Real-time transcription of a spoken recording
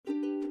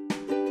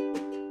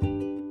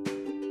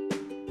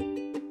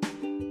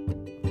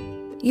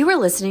You are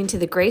listening to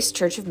the Grace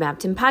Church of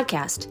Mapton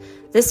podcast.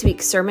 This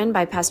week's sermon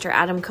by Pastor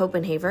Adam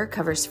Copenhaver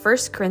covers 1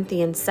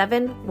 Corinthians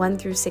 7, 1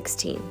 through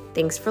 16.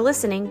 Thanks for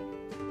listening.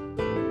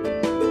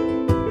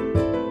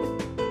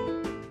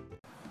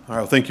 All right,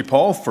 well, thank you,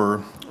 Paul,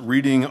 for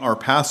reading our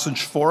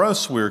passage for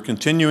us. We're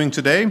continuing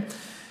today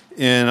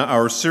in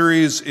our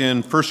series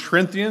in 1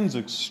 Corinthians,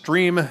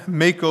 Extreme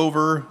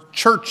Makeover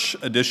Church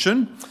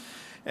Edition.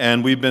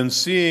 And we've been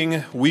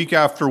seeing week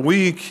after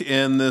week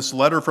in this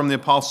letter from the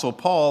Apostle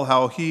Paul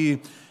how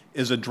he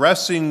is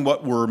addressing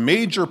what were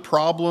major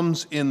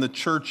problems in the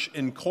church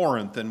in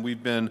Corinth. And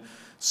we've been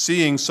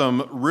seeing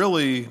some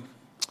really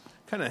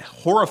kind of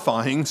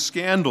horrifying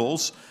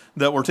scandals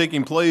that were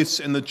taking place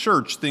in the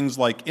church. Things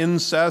like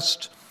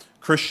incest,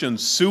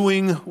 Christians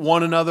suing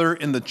one another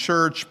in the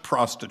church,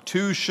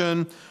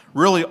 prostitution,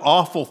 really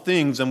awful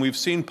things. And we've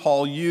seen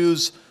Paul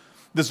use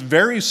this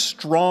very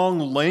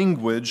strong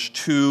language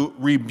to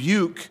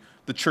rebuke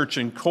the church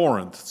in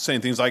Corinth,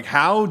 saying things like,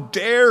 "How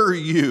dare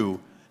you?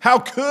 How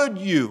could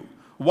you?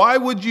 Why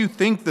would you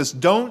think this?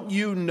 Don't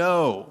you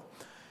know?"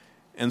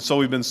 And so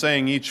we've been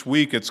saying each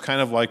week, it's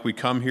kind of like we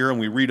come here and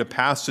we read a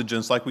passage, and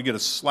it's like we get a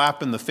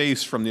slap in the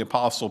face from the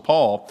Apostle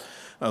Paul,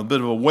 a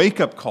bit of a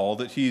wake-up call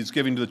that he's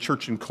giving to the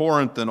church in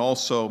Corinth and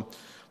also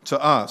to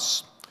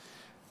us.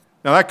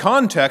 Now, that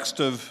context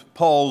of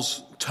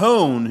Paul's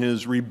tone,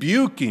 his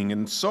rebuking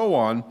and so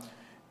on,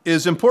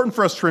 is important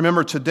for us to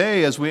remember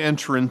today as we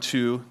enter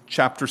into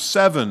chapter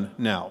 7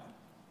 now.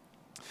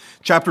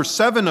 Chapter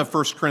 7 of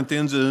 1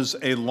 Corinthians is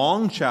a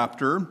long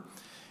chapter.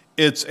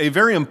 It's a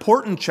very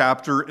important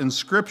chapter in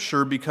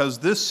Scripture because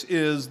this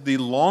is the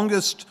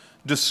longest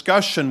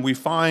discussion we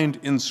find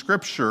in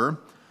Scripture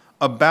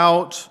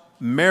about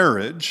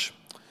marriage,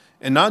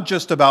 and not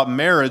just about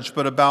marriage,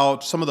 but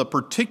about some of the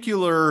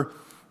particular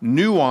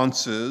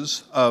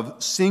nuances of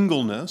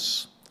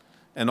singleness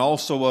and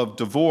also of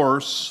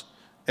divorce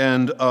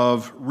and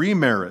of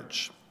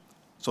remarriage.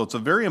 So it's a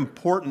very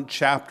important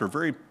chapter,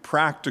 very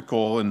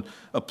practical and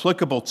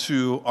applicable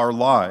to our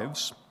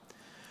lives.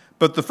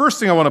 But the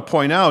first thing I want to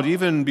point out,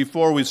 even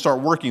before we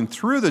start working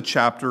through the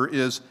chapter,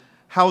 is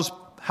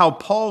how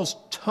Paul's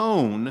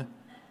tone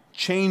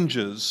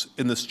changes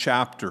in this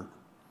chapter.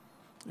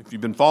 If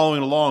you've been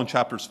following along,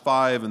 chapters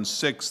 5 and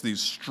 6,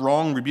 these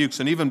strong rebukes,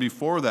 and even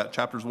before that,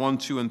 chapters 1,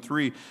 2, and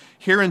 3,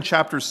 here in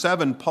chapter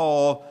 7,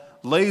 Paul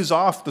lays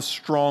off the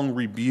strong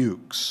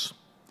rebukes.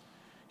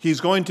 He's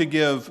going to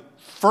give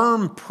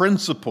firm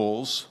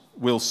principles,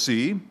 we'll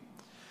see,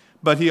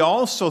 but he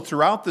also,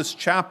 throughout this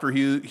chapter,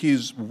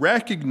 he's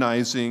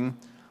recognizing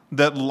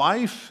that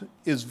life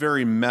is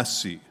very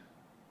messy.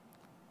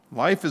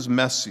 Life is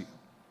messy.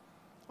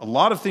 A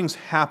lot of things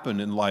happen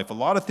in life. A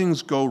lot of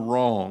things go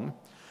wrong.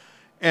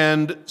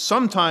 And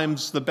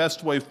sometimes the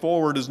best way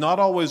forward is not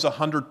always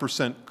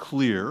 100%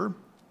 clear.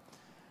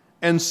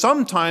 And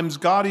sometimes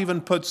God even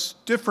puts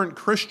different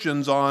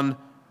Christians on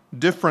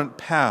different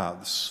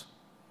paths.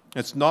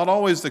 It's not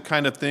always the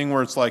kind of thing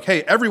where it's like,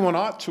 hey, everyone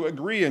ought to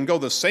agree and go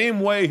the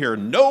same way here.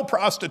 No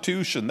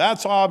prostitution.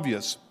 That's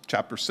obvious.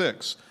 Chapter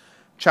 6.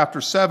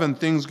 Chapter 7,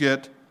 things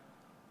get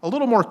a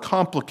little more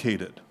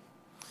complicated.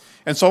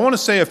 And so I want to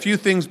say a few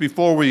things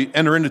before we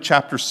enter into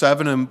chapter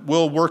 7, and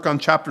we'll work on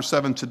chapter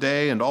 7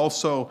 today and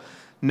also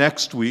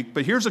next week.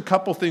 But here's a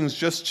couple things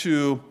just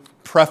to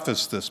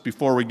preface this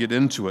before we get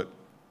into it.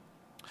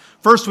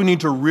 First, we need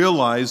to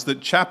realize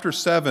that chapter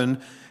 7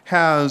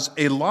 has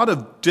a lot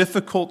of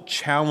difficult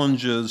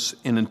challenges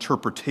in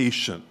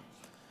interpretation.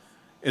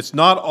 It's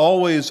not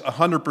always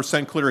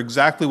 100% clear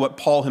exactly what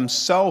Paul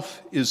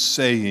himself is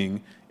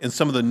saying in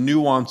some of the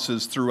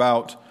nuances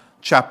throughout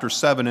chapter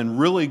 7, and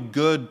really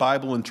good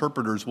Bible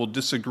interpreters will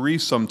disagree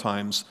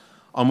sometimes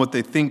on what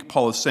they think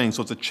Paul is saying.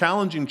 So it's a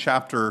challenging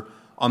chapter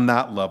on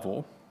that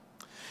level.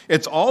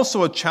 It's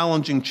also a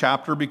challenging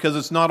chapter because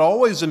it's not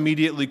always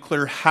immediately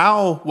clear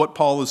how what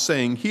Paul is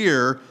saying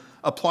here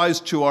applies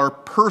to our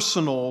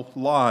personal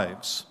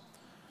lives.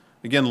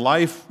 Again,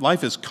 life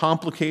is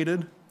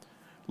complicated.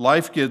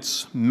 Life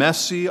gets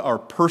messy. Our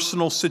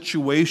personal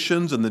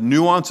situations and the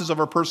nuances of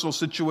our personal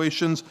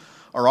situations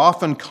are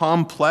often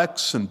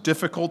complex and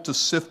difficult to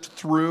sift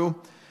through.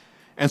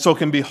 And so it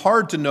can be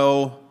hard to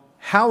know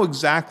how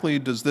exactly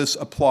does this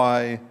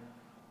apply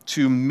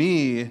to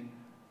me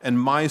and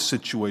my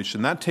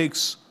situation. That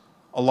takes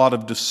a lot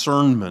of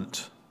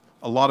discernment,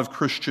 a lot of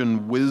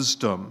Christian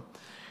wisdom.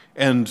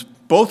 And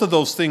both of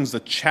those things, the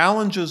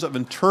challenges of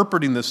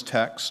interpreting this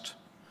text,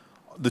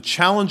 the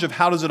challenge of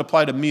how does it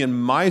apply to me and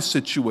my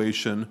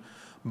situation,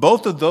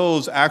 both of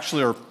those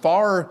actually are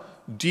far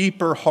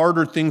deeper,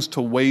 harder things to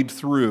wade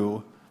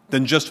through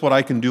than just what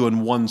I can do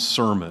in one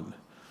sermon.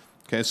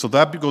 Okay, so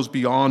that goes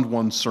beyond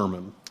one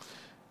sermon.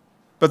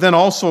 But then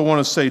also I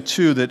want to say,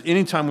 too, that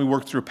anytime we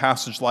work through a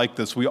passage like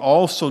this, we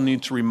also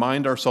need to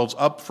remind ourselves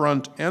up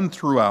front and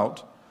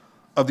throughout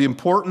of the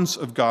importance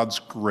of God's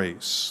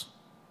grace.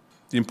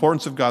 The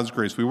importance of God's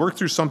grace. We work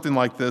through something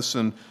like this,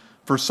 and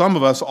for some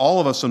of us, all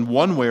of us in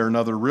one way or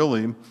another,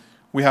 really,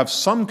 we have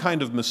some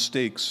kind of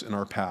mistakes in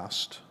our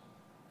past,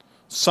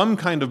 some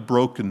kind of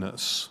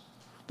brokenness,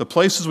 The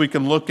places we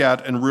can look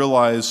at and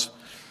realize,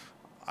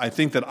 I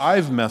think that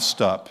I've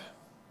messed up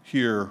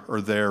here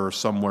or there or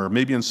somewhere,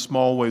 maybe in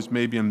small ways,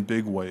 maybe in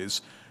big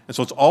ways. And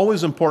so it's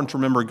always important to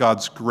remember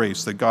God's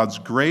grace, that God's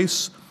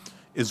grace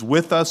is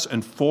with us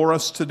and for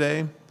us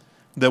today,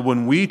 that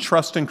when we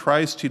trust in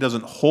Christ, He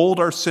doesn't hold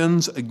our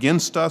sins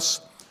against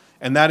us,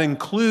 and that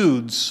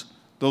includes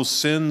those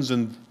sins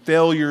and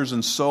failures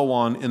and so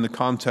on in the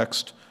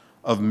context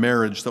of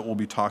marriage that we'll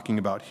be talking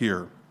about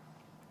here.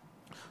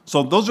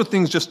 So those are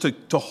things just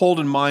to hold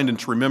in mind and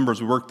to remember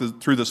as we work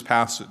through this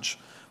passage.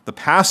 The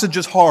passage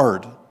is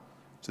hard.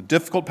 It's a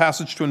difficult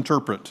passage to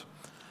interpret.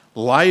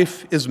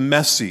 Life is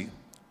messy.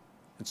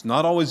 It's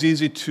not always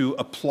easy to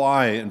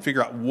apply and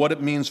figure out what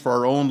it means for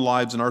our own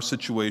lives and our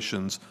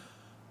situations,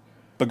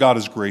 but God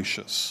is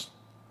gracious,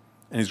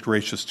 and He's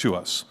gracious to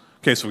us.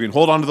 Okay, so we can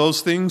hold on to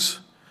those things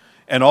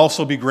and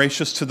also be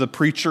gracious to the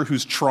preacher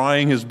who's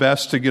trying his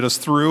best to get us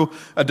through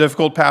a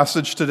difficult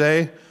passage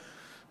today.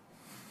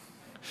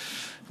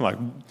 Like,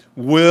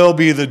 we'll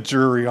be the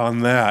jury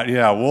on that.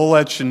 Yeah, we'll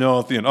let you know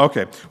at the end.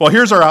 Okay, well,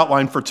 here's our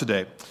outline for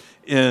today.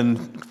 In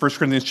 1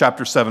 Corinthians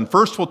chapter 7.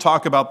 First, we'll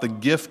talk about the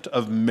gift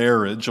of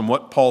marriage and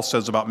what Paul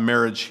says about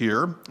marriage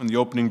here in the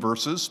opening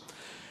verses.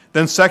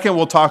 Then second,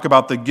 we'll talk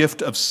about the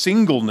gift of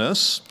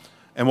singleness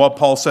and what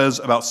Paul says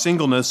about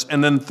singleness.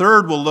 And then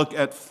third, we'll look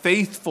at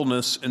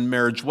faithfulness in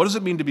marriage. What does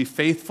it mean to be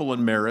faithful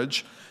in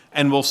marriage?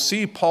 And we'll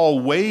see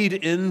Paul wade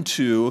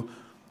into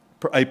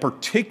a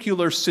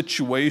particular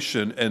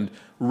situation and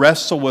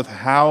wrestle with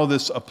how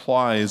this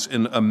applies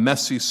in a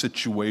messy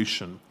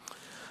situation.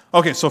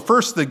 Okay, so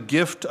first, the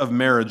gift of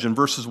marriage in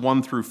verses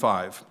 1 through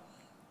 5.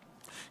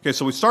 Okay,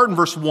 so we start in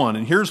verse 1,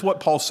 and here's what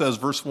Paul says,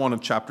 verse 1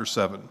 of chapter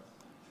 7.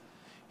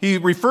 He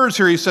refers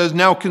here, he says,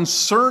 "Now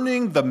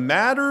concerning the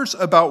matters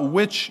about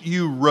which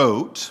you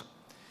wrote,"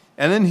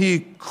 and then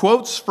he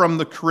quotes from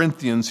the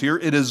Corinthians here,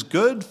 "it is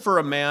good for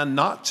a man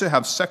not to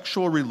have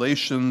sexual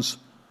relations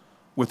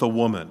with a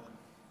woman."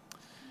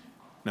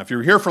 Now, if you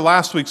were here for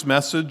last week's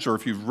message, or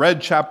if you've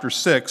read chapter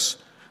 6,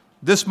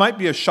 this might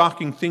be a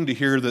shocking thing to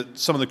hear that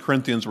some of the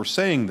Corinthians were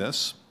saying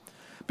this,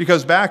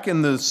 because back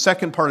in the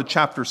second part of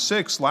chapter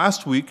 6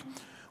 last week,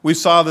 we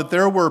saw that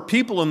there were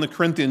people in the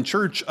Corinthian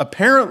church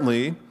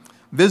apparently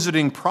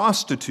visiting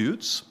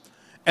prostitutes,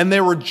 and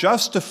they were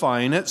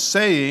justifying it,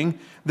 saying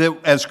that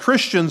as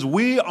Christians,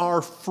 we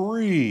are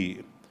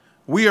free.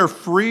 We are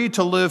free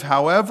to live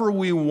however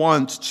we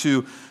want,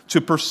 to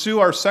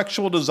pursue our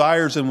sexual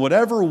desires in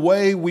whatever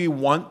way we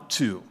want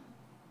to.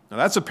 Now,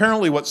 that's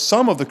apparently what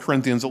some of the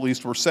Corinthians, at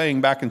least, were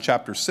saying back in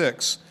chapter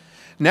 6.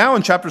 Now,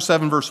 in chapter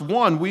 7, verse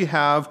 1, we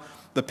have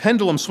the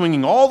pendulum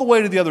swinging all the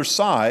way to the other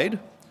side,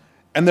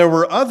 and there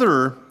were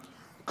other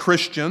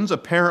Christians,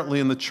 apparently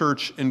in the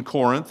church in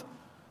Corinth,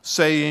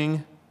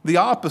 saying the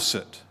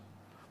opposite.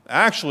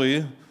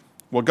 Actually,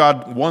 what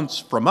God wants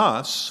from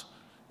us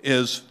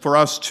is for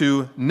us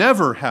to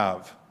never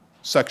have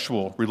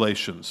sexual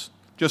relations.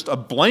 Just a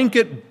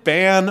blanket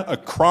ban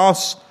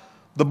across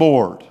the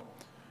board.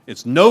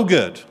 It's no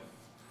good.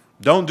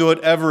 Don't do it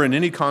ever in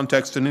any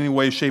context, in any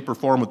way, shape, or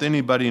form with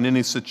anybody in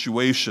any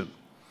situation.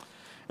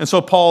 And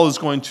so Paul is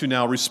going to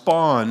now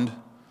respond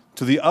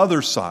to the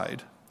other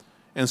side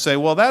and say,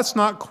 well, that's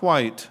not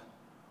quite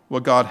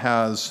what God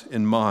has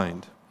in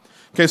mind.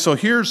 Okay, so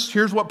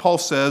here's what Paul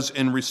says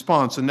in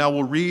response. And now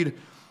we'll read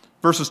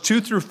verses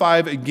 2 through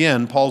 5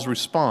 again, Paul's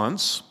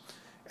response,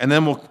 and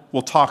then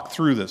we'll talk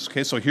through this.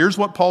 Okay, so here's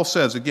what Paul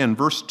says, again,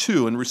 verse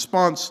 2, in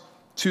response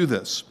to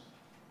this.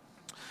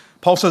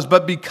 Paul says,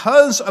 "But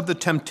because of the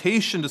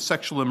temptation to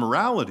sexual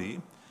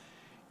immorality,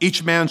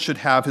 each man should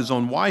have his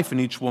own wife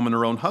and each woman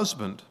her own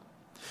husband.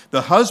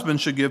 The husband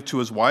should give to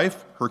his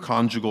wife her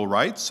conjugal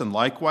rights, and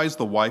likewise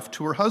the wife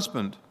to her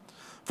husband.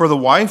 For the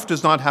wife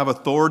does not have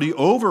authority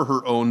over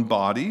her own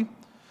body,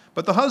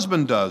 but the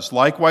husband does.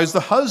 Likewise, the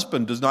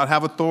husband does not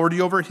have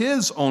authority over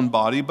his own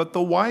body, but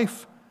the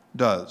wife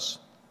does.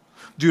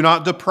 Do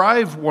not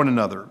deprive one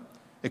another,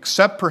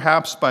 except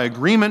perhaps by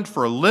agreement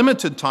for a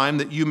limited time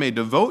that you may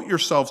devote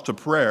yourselves to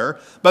prayer,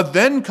 but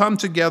then come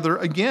together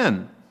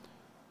again,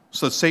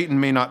 so that Satan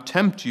may not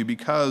tempt you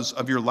because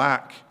of your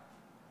lack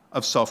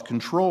of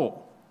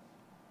self-control."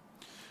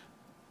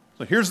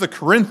 So here's the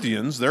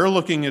Corinthians. They're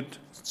looking at,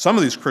 some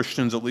of these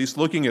Christians at least,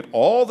 looking at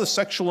all the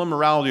sexual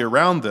immorality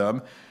around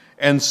them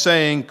and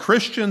saying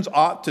Christians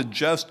ought to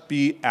just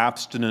be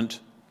abstinent,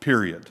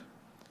 period.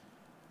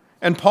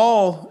 And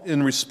Paul,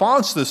 in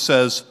response to this,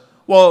 says,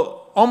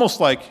 well, almost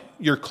like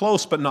you're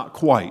close but not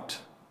quite.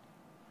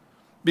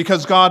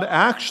 Because God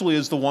actually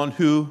is the one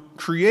who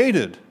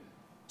created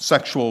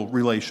sexual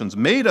relations,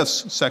 made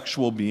us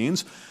sexual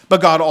beings,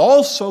 but God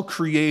also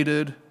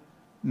created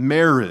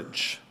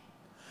marriage.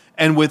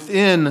 And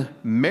within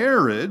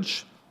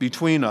marriage,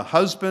 between a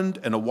husband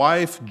and a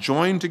wife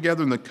joined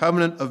together in the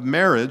covenant of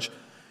marriage,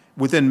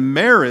 within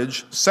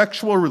marriage,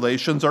 sexual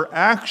relations are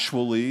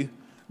actually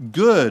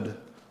good,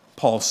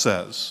 Paul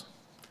says.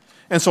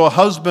 And so a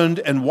husband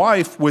and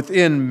wife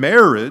within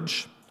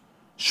marriage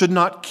should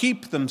not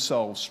keep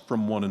themselves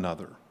from one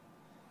another.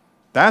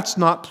 That's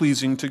not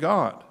pleasing to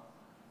God.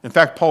 In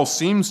fact, Paul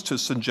seems to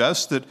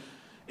suggest that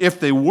if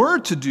they were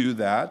to do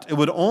that, it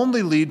would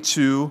only lead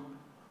to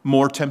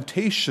more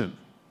temptation.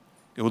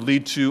 It would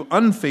lead to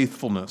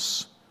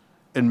unfaithfulness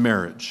in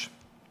marriage.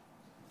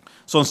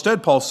 So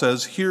instead, Paul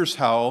says, here's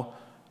how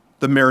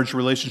the marriage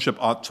relationship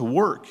ought to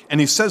work. And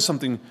he says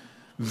something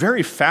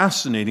very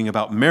fascinating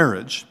about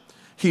marriage.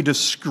 He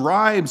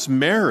describes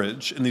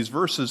marriage in these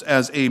verses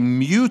as a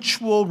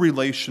mutual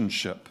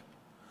relationship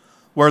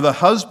where the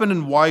husband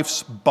and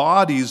wife's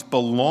bodies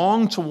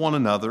belong to one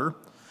another,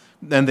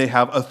 and they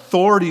have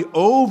authority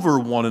over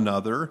one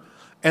another,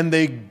 and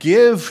they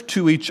give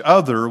to each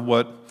other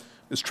what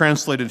is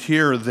translated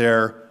here,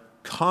 their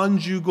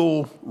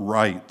conjugal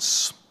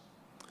rights.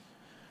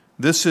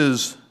 This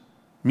is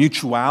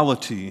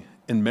mutuality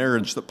in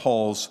marriage that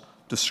Paul's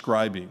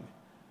describing.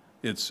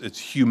 It's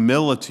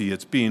humility.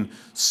 It's being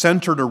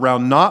centered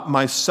around not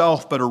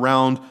myself, but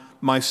around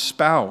my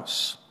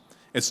spouse.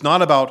 It's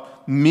not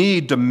about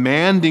me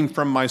demanding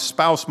from my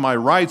spouse my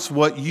rights,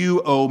 what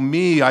you owe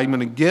me, I'm going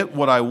to get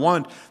what I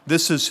want.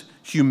 This is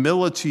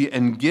humility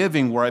and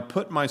giving, where I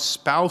put my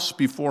spouse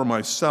before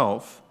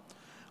myself.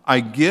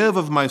 I give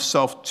of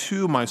myself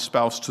to my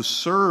spouse to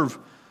serve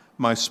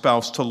my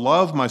spouse, to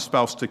love my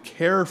spouse, to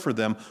care for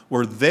them,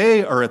 where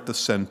they are at the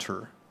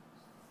center,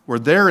 where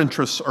their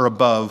interests are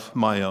above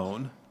my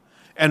own,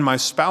 and my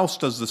spouse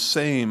does the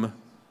same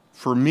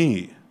for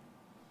me.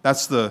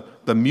 That's the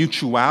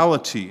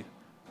mutuality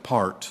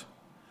part.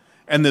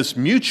 And this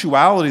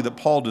mutuality that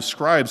Paul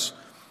describes,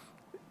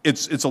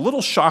 it's a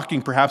little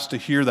shocking perhaps to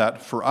hear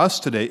that for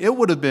us today. It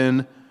would have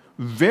been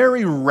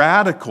very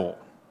radical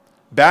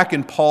back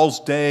in Paul's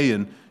day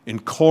and in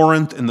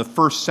Corinth in the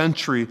first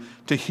century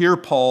to hear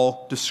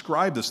Paul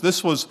describe this.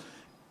 This was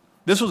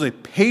a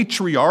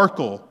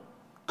patriarchal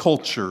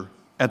culture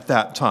at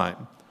that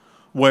time,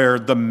 where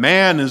the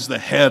man is the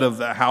head of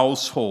the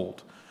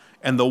household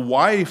and the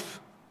wife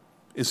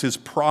is his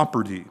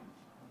property.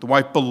 The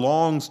wife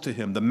belongs to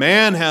him. The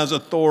man has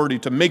authority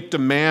to make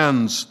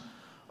demands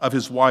of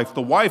his wife.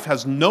 The wife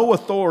has no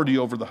authority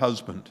over the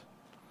husband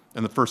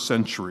in the first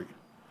century.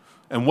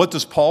 And what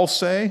does Paul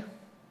say?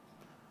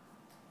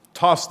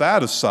 Toss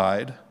that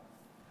aside.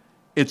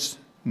 It's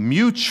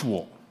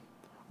mutual.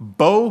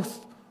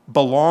 Both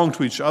belong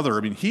to each other.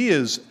 I mean, he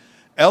is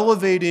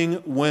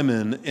elevating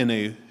women in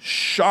a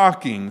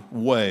shocking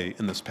way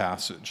in this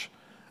passage.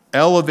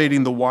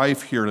 Elevating the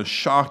wife here in a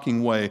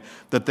shocking way,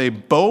 that they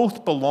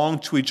both belong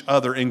to each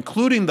other,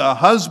 including the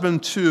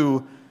husband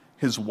to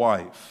his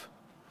wife.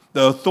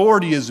 The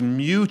authority is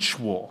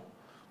mutual.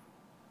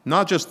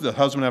 Not just the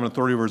husband having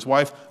authority over his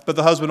wife, but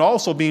the husband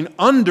also being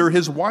under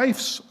his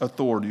wife's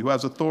authority, who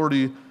has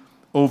authority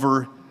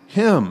over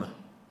him.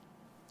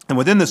 And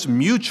within this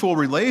mutual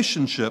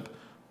relationship,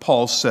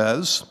 Paul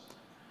says,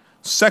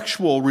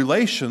 sexual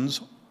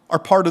relations are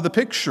part of the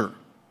picture.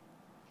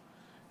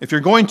 If you're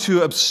going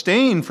to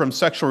abstain from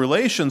sexual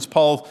relations,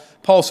 Paul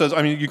says,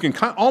 I mean, you can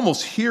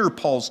almost hear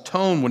Paul's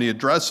tone when he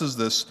addresses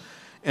this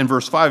in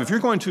verse 5. If you're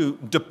going to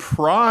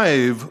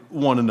deprive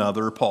one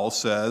another, Paul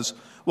says,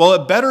 well,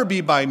 it better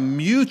be by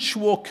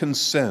mutual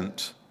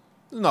consent.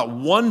 Not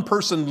one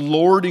person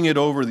lording it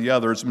over the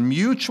other. It's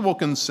mutual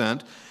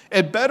consent.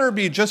 It better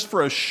be just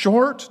for a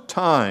short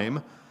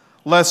time,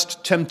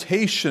 lest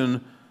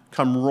temptation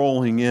come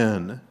rolling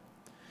in.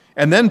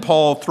 And then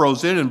Paul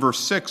throws in verse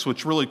 6,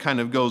 which really kind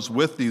of goes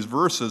with these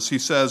verses. He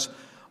says,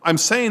 I'm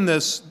saying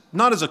this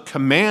not as a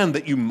command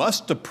that you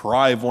must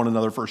deprive one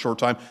another for a short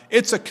time.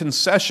 It's a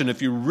concession.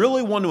 If you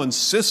really want to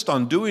insist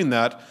on doing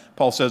that,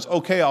 Paul says,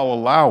 okay, I'll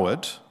allow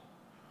it.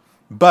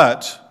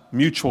 But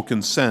mutual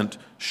consent,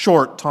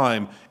 short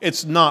time,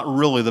 it's not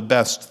really the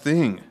best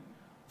thing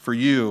for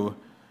you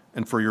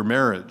and for your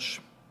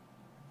marriage.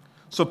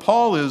 So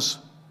Paul is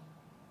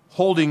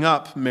holding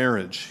up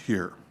marriage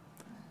here,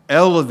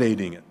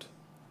 elevating it,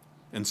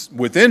 and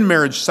within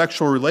marriage,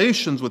 sexual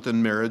relations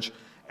within marriage,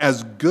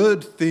 as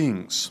good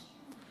things.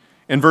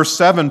 In verse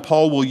 7,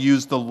 Paul will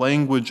use the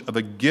language of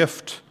a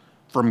gift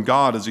from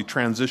God as he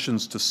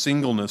transitions to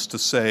singleness to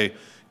say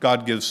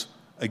God gives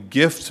a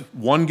gift,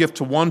 one gift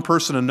to one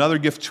person, another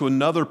gift to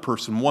another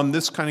person, one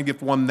this kind of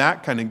gift, one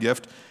that kind of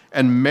gift.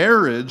 And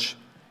marriage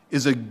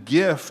is a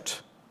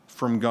gift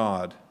from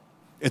God.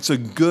 It's a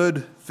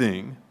good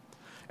thing.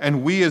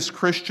 And we as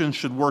Christians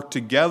should work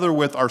together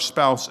with our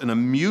spouse in a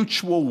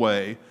mutual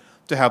way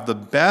to have the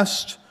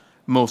best,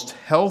 most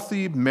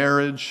healthy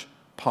marriage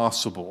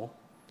possible,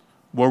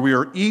 where we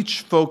are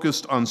each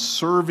focused on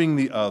serving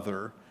the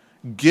other,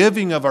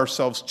 giving of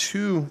ourselves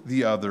to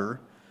the other,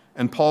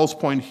 and Paul's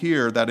point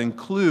here, that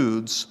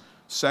includes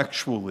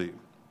sexually.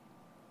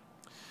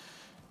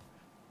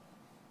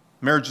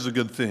 Marriage is a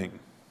good thing.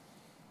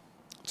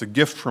 It's a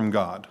gift from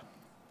God.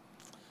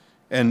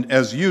 And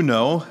as you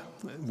know,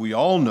 we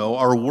all know,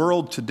 our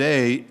world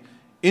today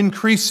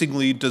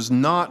increasingly does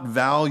not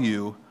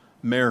value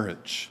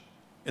marriage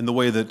in the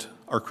way that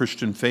our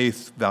Christian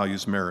faith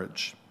values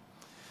marriage.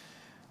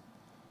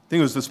 I think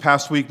it was this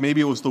past week,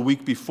 maybe it was the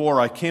week before,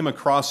 I came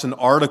across an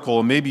article,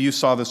 and maybe you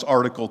saw this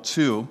article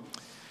too.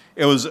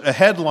 It was a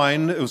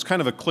headline. It was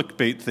kind of a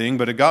clickbait thing,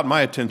 but it got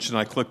my attention.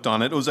 I clicked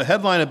on it. It was a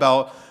headline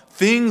about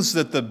things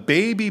that the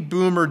baby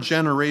boomer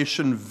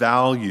generation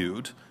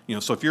valued.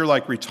 So if you're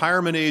like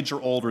retirement age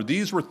or older,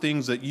 these were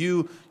things that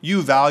you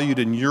valued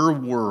in your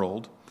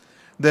world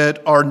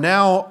that are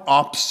now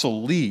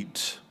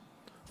obsolete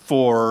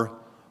for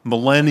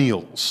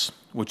millennials,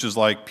 which is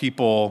like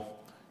people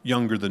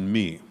younger than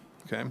me,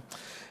 okay?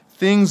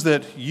 Things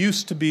that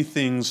used to be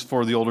things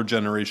for the older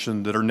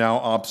generation that are now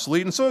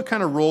obsolete. And so it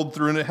kind of rolled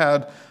through, and it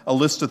had a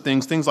list of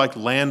things like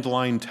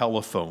landline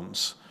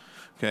telephones.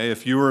 Okay,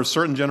 if you were a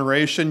certain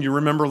generation, you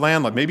remember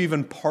landline, maybe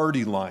even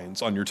party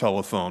lines on your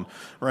telephone,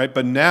 right?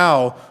 But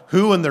now,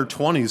 who in their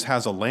 20s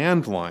has a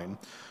landline?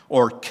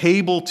 Or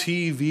cable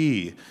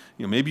TV.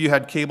 Maybe you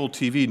had cable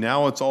TV.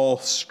 Now it's all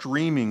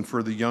streaming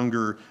for the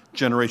younger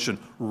generation.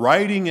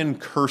 Writing in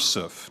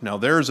cursive. Now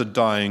there's a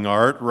dying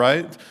art,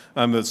 right?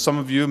 Some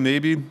of you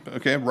maybe,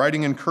 okay,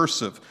 writing in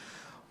cursive.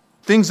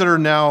 Things that are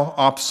now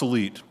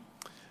obsolete.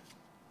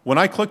 When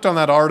I clicked on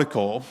that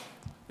article,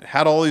 it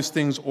had all these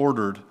things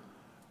ordered.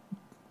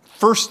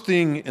 First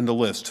thing in the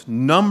list,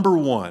 number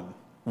one,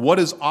 what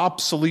is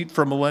obsolete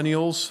for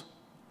millennials?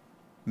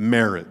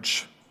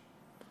 Marriage.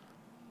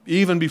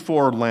 Even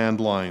before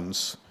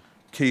landlines,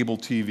 cable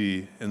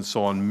TV, and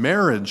so on.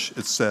 Marriage,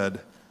 it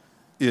said,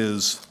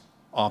 is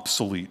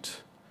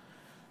obsolete.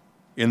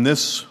 In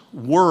this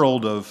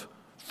world of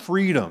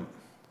freedom,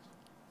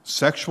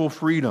 sexual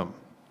freedom,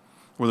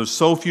 where there's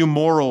so few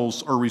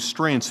morals or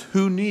restraints,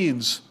 who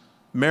needs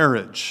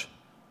marriage?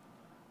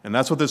 And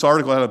that's what this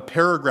article had, a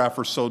paragraph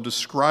or so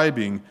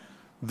describing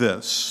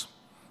this.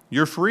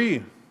 You're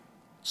free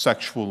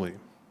sexually.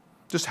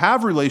 Just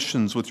have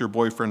relations with your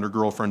boyfriend or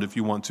girlfriend if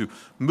you want to.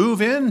 Move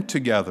in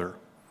together.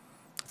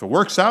 If it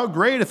works out,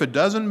 great. If it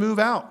doesn't, move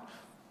out.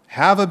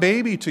 Have a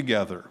baby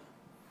together.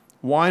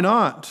 Why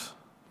not?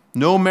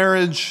 No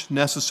marriage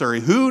necessary.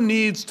 Who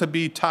needs to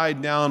be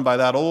tied down by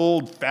that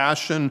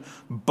old-fashioned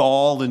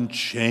ball and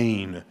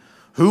chain?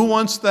 Who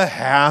wants the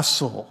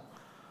hassle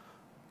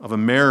of a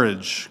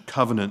marriage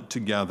covenant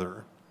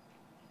together?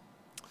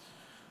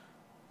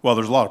 Well,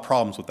 there's a lot of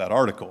problems with that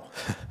article.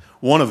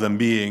 One of them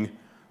being,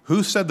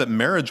 who said that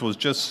marriage was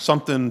just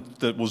something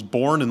that was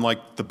born in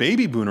like the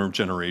baby boomer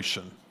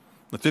generation,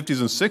 the 50s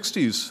and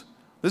 60s?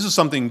 This is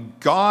something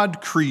God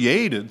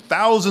created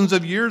thousands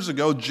of years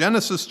ago,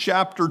 Genesis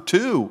chapter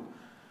 2.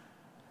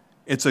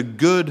 It's a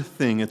good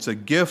thing. It's a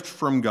gift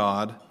from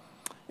God.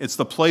 It's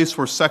the place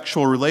where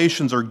sexual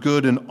relations are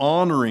good and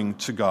honoring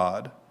to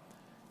God.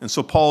 And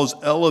so Paul is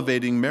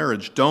elevating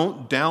marriage.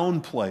 Don't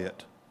downplay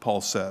it, Paul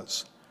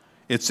says.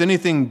 It's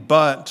anything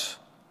but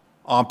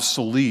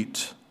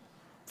obsolete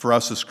for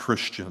us as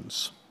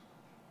Christians.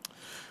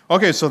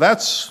 Okay, so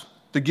that's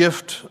the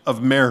gift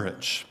of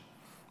marriage.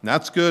 And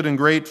that's good and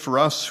great for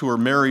us who are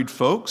married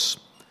folks.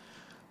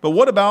 But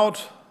what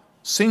about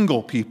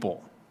single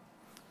people?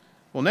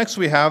 Well, next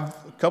we have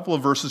a couple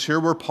of verses here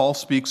where Paul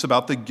speaks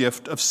about the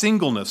gift of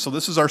singleness. So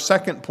this is our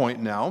second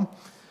point now.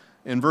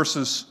 In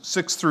verses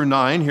 6 through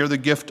 9, here, the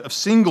gift of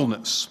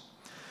singleness.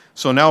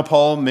 So now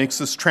Paul makes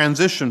this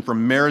transition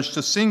from marriage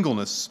to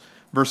singleness.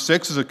 Verse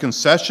 6 is a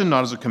concession,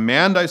 not as a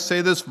command, I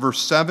say this.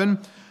 Verse 7,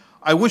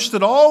 I wish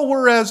that all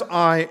were as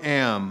I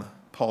am,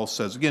 Paul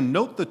says. Again,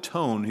 note the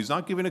tone. He's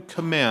not giving a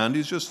command.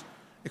 He's just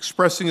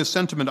expressing a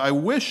sentiment. I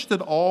wish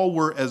that all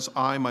were as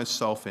I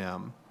myself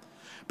am.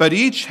 But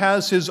each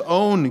has his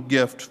own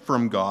gift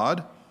from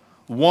God,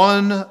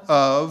 one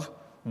of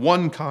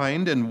one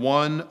kind and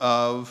one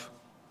of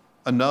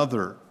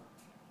another.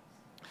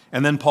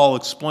 And then Paul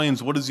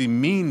explains, what does he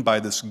mean by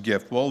this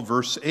gift? Well,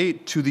 verse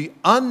 8, to the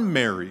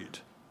unmarried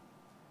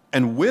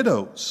and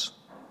widows,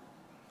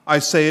 I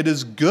say it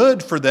is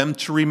good for them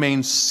to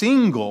remain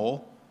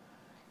single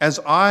as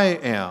I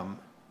am.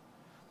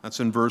 That's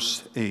in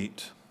verse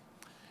 8.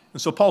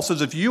 And so Paul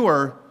says, if you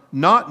are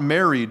not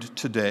married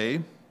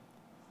today,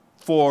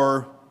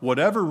 for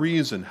whatever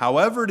reason,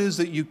 however it is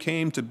that you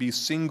came to be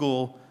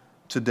single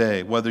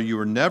today, whether you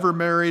were never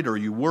married or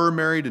you were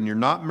married and you're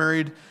not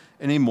married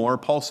anymore,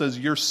 Paul says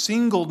your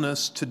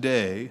singleness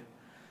today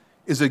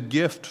is a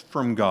gift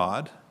from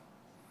God,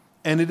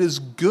 and it is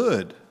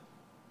good.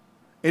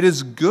 It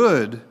is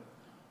good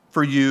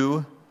for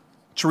you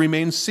to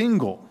remain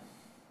single.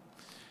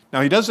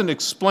 Now, he doesn't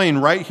explain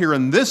right here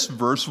in this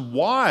verse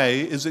why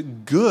is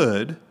it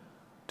good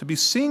to be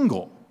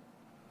single.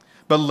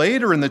 But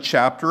later in the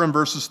chapter, in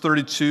verses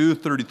 32,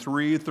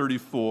 33,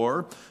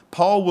 34,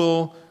 Paul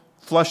will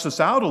flesh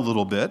this out a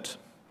little bit.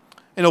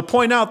 And he'll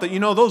point out that,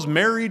 those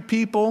married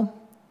people,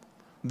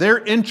 their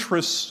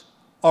interests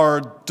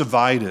are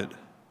divided.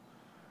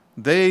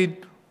 They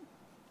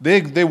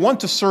want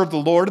to serve the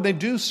Lord, and they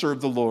do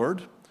serve the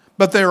Lord,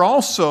 but they're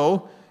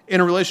also in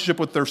a relationship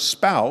with their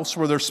spouse,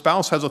 where their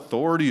spouse has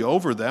authority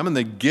over them, and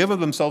they give of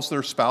themselves to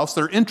their spouse.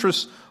 Their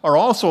interests are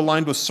also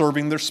aligned with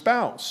serving their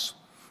spouse.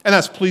 And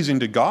that's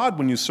pleasing to God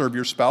when you serve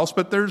your spouse,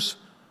 but there's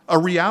a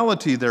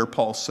reality there,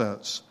 Paul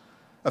says,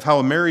 of how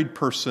a married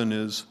person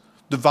is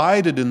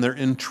divided in their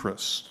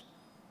interests.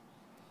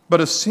 But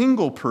a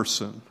single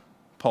person,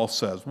 Paul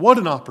says, what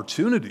an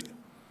opportunity.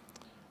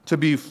 to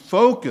be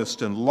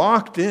focused and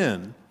locked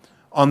in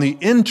on the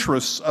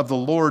interests of the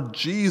Lord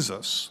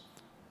Jesus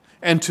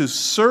and to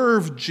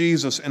serve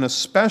Jesus in a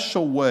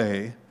special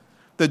way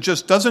that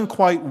just doesn't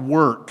quite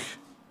work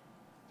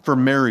for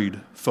married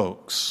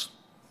folks.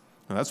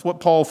 And that's what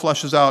Paul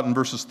fleshes out in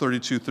verses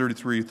 32,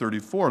 33,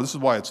 34. This is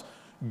why it's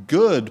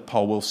good,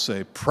 Paul will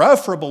say,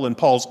 preferable in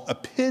Paul's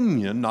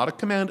opinion, not a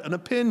command, an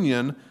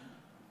opinion,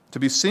 to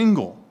be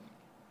single.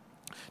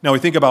 Now we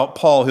think about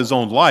Paul, his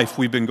own life.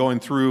 We've been going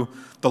through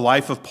the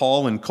life of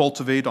Paul and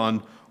Cultivate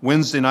on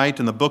Wednesday night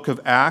in the book of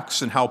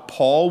Acts and how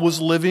Paul was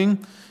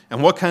living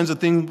and what kinds of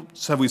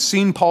things have we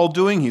seen Paul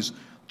doing. He's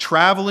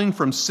traveling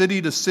from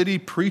city to city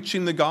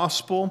preaching the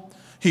gospel.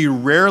 He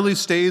rarely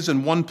stays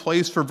in one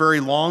place for very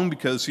long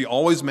because he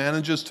always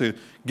manages to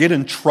get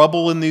in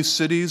trouble in these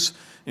cities.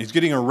 He's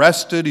getting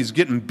arrested, he's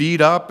getting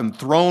beat up and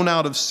thrown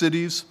out of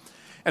cities.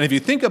 And if you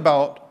think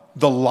about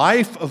the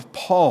life of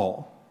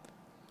Paul,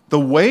 the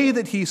way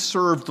that he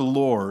served the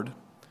Lord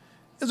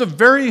is a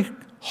very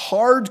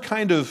hard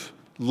kind of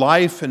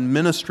life and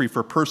ministry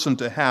for a person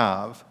to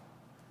have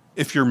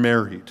if you're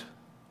married.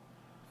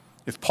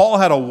 If Paul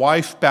had a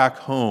wife back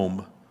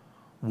home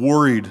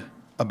worried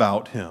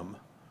about him,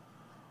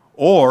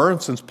 or,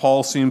 since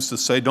Paul seems to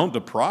say, don't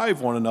deprive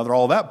one another,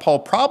 all that, Paul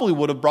probably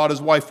would have brought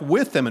his wife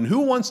with him. And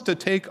who wants to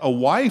take a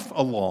wife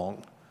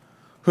along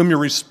whom you're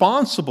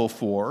responsible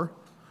for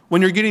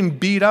when you're getting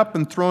beat up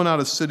and thrown out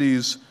of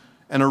cities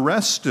and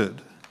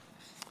arrested?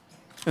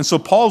 And so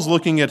Paul's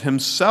looking at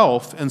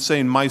himself and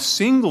saying, my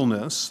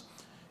singleness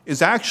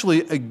is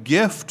actually a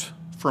gift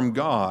from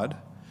God.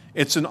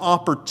 It's an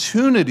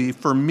opportunity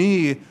for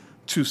me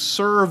to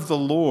serve the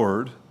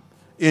Lord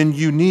in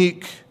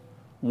unique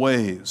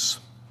ways.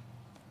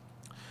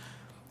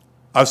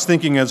 I was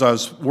thinking as I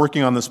was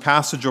working on this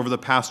passage over the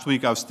past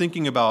week, I was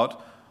thinking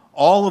about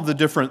all of the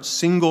different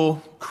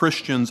single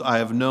Christians I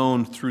have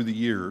known through the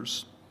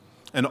years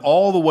and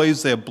all the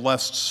ways they have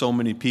blessed so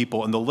many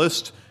people. And the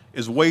list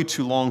is way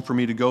too long for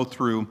me to go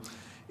through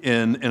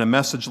in a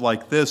message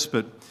like this,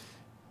 but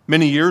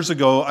many years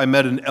ago, I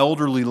met an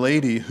elderly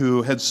lady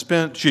who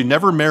she had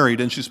never married,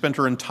 and she spent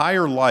her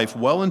entire life,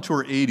 well into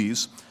her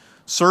 80s,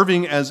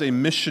 serving as a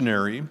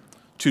missionary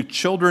to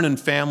children and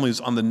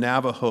families on the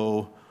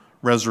Navajo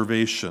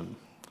reservation.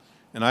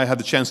 And I had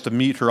the chance to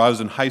meet her. I was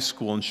in high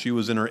school, and she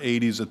was in her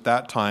 80s at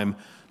that time.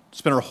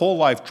 Spent her whole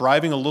life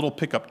driving a little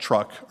pickup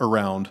truck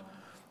around,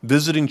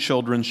 visiting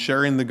children,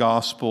 sharing the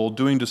gospel,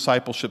 doing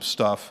discipleship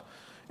stuff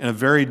in a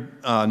very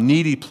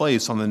needy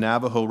place on the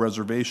Navajo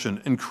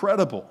reservation.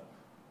 Incredible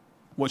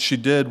what she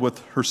did with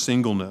her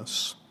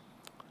singleness.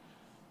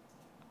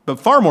 But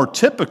far more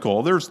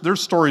typical,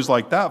 there's stories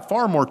like that,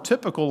 far more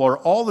typical are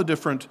all the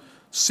different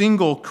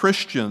single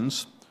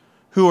Christians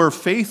who are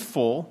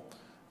faithful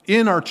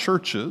in our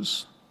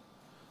churches,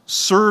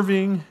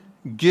 serving,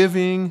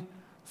 giving,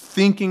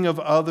 thinking of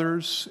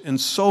others in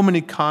so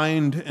many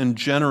kind and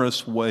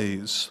generous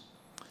ways.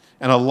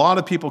 And a lot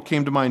of people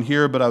came to mind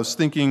here, but I was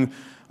thinking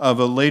of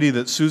a lady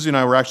that Susie and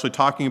I were actually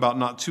talking about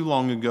not too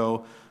long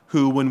ago,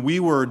 who, when we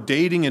were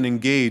dating and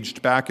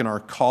engaged back in our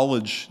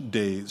college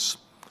days,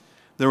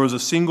 there was a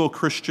single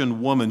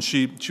Christian woman.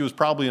 She was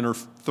probably in her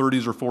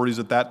 30s or 40s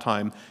at that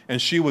time,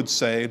 and she would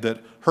say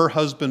that her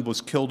husband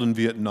was killed in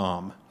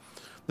Vietnam.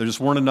 There just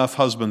weren't enough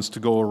husbands to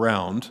go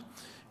around,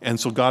 and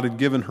so God had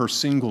given her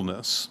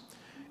singleness.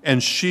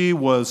 And she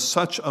was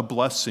such a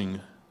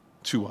blessing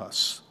to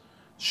us.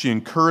 She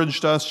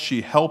encouraged us.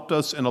 She helped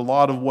us in a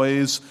lot of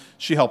ways.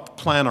 She helped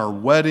plan our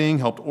wedding,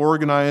 helped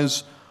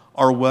organize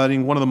our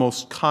wedding. One of the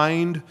most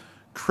kind,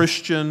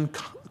 Christian,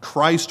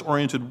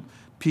 Christ-oriented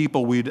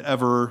people we'd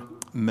ever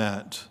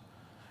met.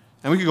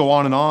 And we could go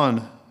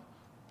on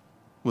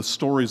with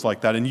stories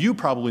like that. And you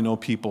probably know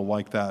people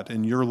like that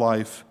in your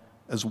life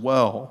as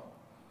well.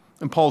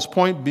 And Paul's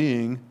point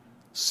being,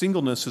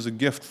 singleness is a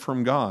gift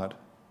from God.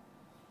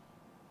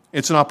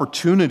 It's an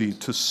opportunity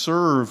to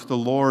serve the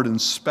Lord in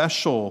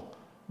special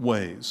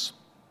ways.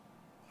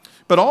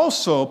 But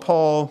also,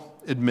 Paul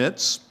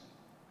admits,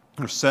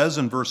 or says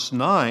in verse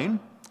 9,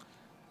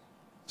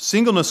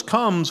 singleness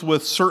comes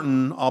with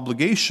certain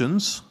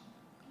obligations.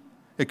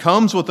 It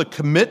comes with a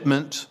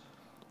commitment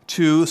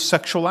to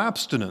sexual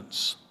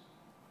abstinence.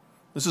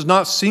 This is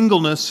not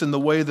singleness in the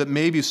way that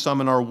maybe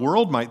some in our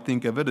world might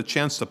think of it, a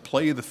chance to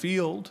play the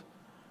field,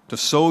 to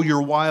sow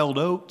your wild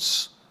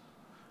oats.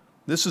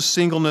 This is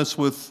singleness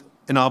with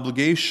an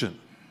obligation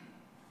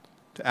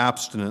to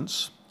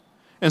abstinence.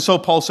 And so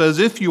Paul says,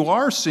 if you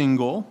are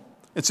single,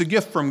 it's a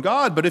gift from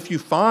God, but if you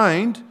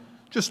find,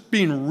 just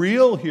being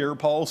real here,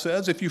 Paul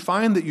says, if you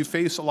find that you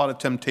face a lot of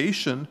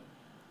temptation,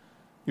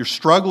 you're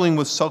struggling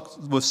with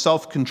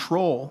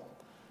self-control,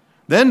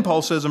 then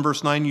Paul says in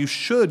verse 9, you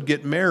should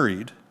get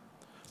married,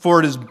 for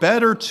it is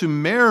better to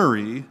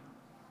marry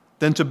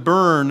than to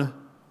burn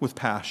with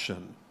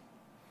passion.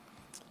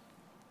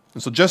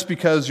 And so just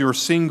because you're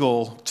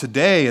single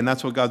today, and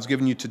that's what God's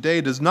given you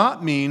today, does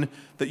not mean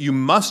that you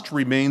must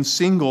remain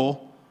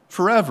single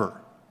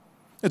forever.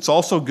 It's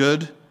also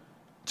good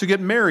to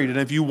get married. And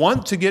if you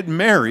want to get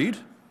married,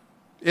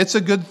 it's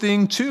a good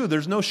thing too.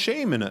 There's no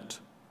shame in it.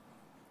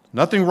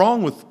 Nothing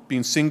wrong with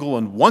being single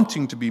and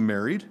wanting to be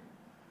married.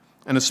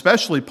 And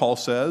especially, Paul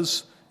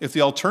says, if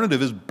the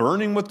alternative is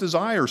burning with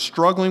desire,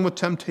 struggling with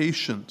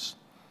temptations.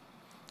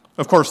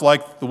 Of course,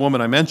 like the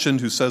woman I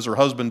mentioned who says her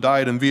husband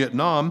died in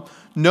Vietnam,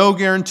 no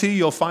guarantee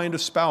you'll find a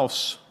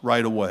spouse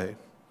right away.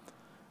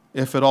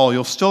 If at all,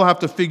 you'll still have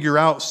to figure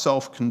out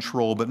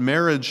self-control, but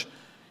marriage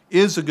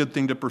is a good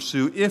thing to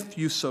pursue if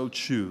you so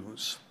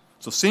choose.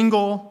 So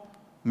single,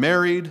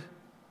 married,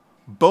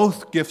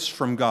 both gifts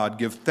from God.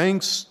 Give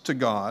thanks to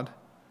God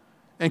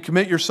and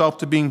commit yourself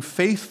to being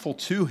faithful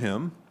to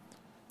Him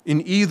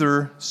in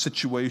either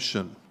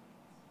situation.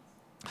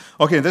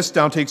 Okay, this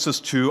now takes us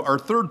to our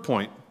third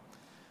point.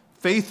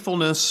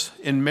 Faithfulness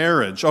in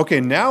marriage. Okay,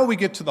 now we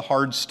get to the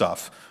hard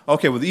stuff.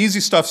 Okay, well, the easy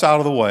stuff's out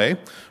of the way,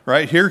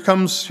 right? Here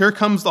comes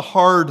the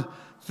hard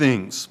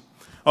things.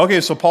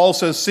 Okay, so Paul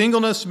says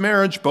singleness,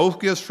 marriage,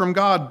 both gifts from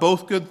God,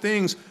 both good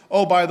things.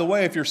 Oh, by the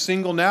way, if you're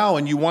single now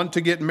and you want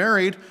to get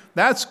married,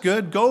 that's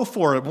good. Go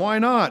for it. Why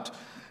not?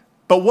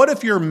 But what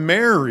if you're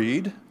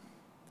married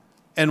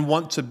and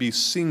want to be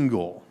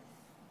single?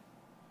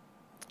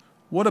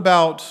 What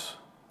about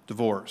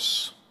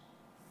divorce?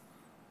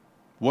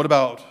 What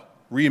about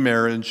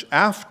remarriage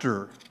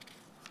after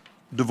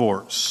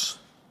divorce?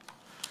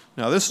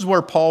 Now, this is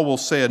where Paul will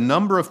say a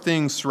number of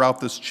things throughout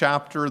this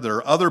chapter. There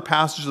are other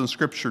passages in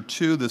Scripture,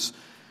 too. This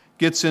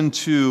gets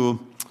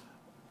into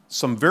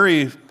some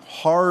very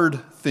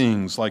hard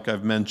things, like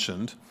I've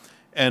mentioned.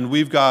 And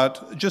we've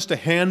got just a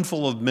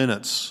handful of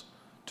minutes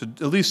to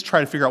at least try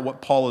to figure out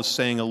what Paul is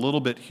saying a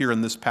little bit here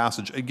in this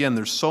passage. Again,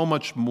 there's so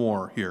much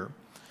more here.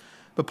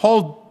 But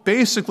Paul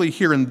basically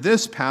here in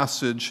this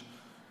passage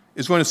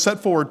is going to set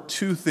forward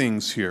two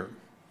things here.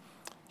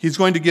 He's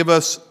going to give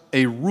us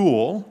a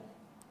rule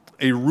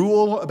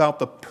about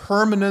the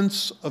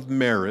permanence of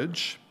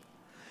marriage,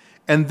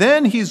 and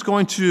then he's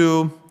going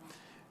to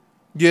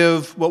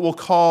give what we'll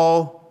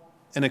call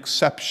an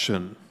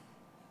exception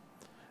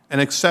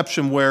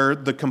where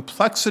the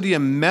complexity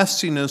and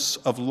messiness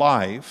of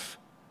life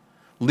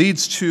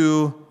leads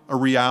to a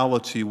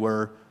reality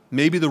where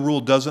maybe the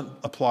rule doesn't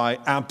apply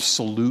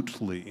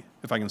absolutely,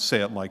 if I can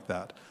say it like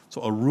that.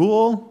 So a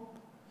rule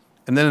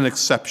and then an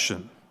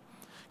exception.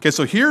 Okay,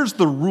 so here's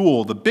the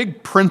rule, the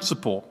big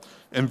principle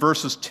in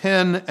verses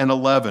 10 and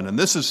 11. And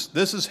this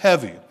is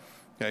heavy.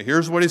 Okay,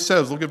 here's what he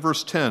says. Look at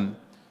verse 10.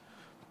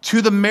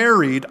 To the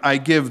married I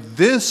give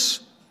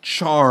this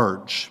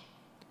charge,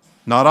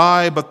 not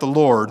I, but the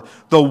Lord.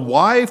 The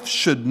wife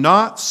should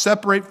not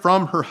separate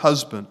from her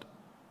husband.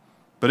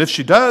 But if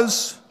she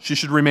does, she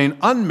should remain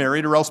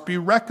unmarried or else be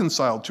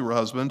reconciled to her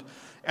husband.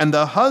 And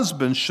the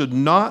husband should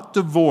not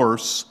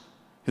divorce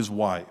his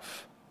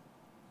wife.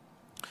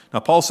 Now,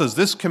 Paul says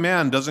this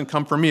command doesn't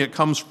come from me. It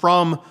comes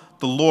from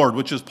the Lord,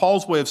 which is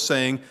Paul's way of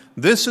saying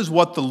this is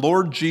what the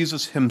Lord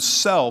Jesus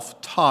himself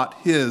taught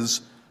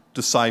his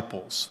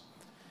disciples.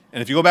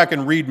 And if you go back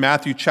and read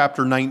Matthew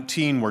chapter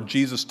 19, where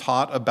Jesus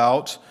taught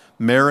about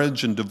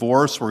marriage and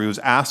divorce, where he was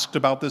asked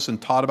about this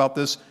and taught about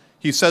this,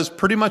 he says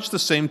pretty much the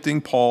same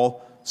thing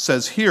Paul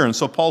says here. And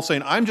so Paul's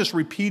saying, I'm just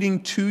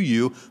repeating to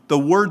you the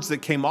words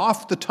that came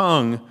off the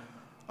tongue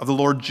of the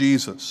Lord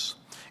Jesus.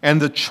 And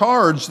the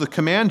charge, the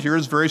command here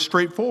is very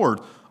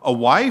straightforward. A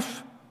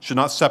wife should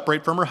not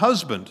separate from her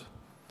husband.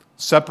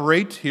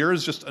 Separate here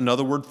is just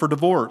another word for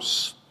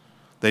divorce.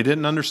 They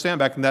didn't understand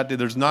back in that day.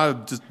 There's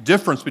not a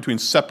difference between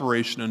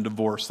separation and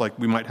divorce like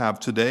we might have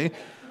today.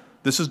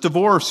 This is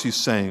divorce, he's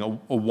saying.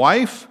 A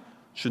wife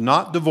should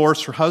not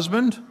divorce her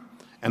husband,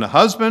 and a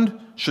husband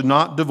should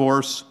not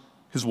divorce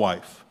his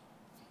wife.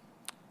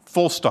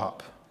 Full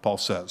stop, Paul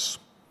says.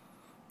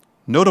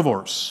 No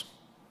divorce.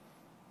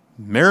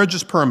 Marriage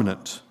is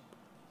permanent.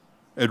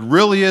 It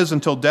really is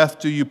until death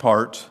do you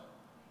part,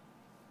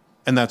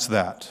 and that's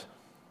that.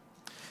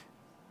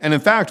 And in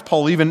fact,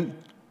 Paul even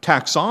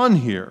tacks on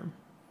here,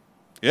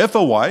 if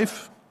a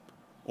wife,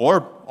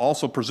 or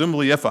also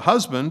presumably if a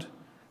husband,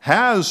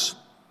 has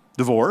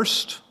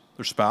divorced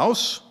their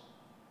spouse,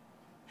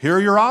 here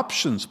are your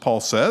options, Paul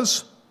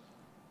says.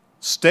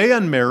 Stay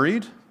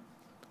unmarried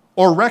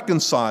or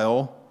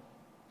reconcile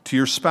to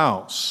your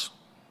spouse.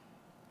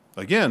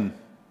 Again,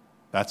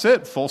 that's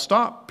it, full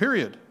stop,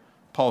 period,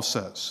 Paul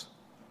says.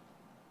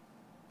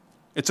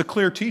 It's a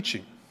clear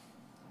teaching,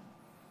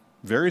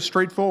 very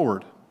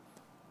straightforward.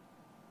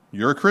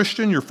 You're a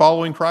Christian, you're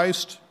following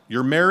Christ,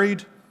 you're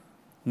married,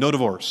 no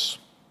divorce.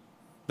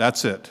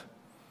 That's it.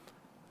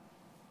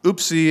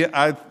 Oopsie,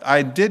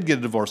 I did get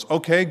a divorce.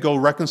 Okay, go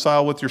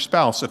reconcile with your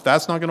spouse. If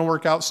that's not going to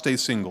work out, stay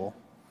single.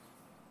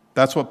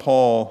 That's what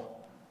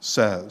Paul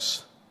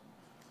says.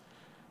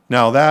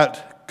 Now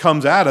that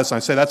comes at us, and I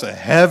say that's a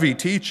heavy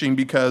teaching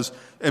because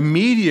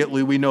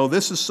immediately we know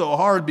this is so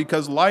hard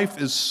because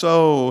life is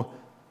so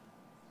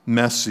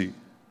messy.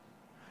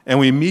 And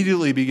we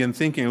immediately begin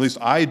thinking, at least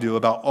I do,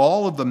 about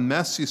all of the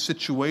messy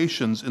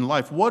situations in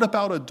life. What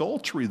about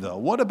adultery, though?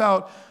 What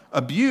about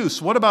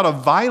abuse? What about a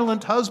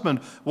violent husband?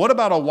 What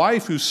about a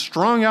wife who's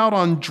strung out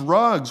on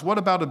drugs? What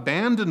about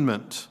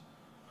abandonment?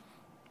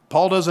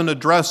 Paul doesn't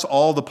address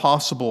all the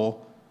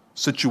possible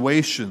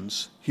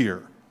situations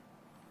here.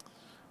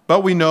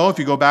 But we know, if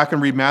you go back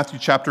and read Matthew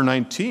chapter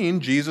 19,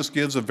 Jesus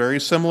gives a very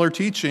similar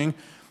teaching,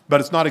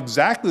 but it's not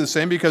exactly the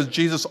same because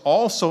Jesus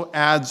also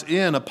adds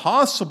in a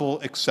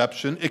possible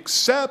exception,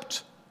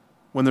 except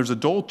when there's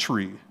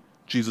adultery.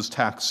 Jesus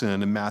tacks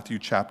in Matthew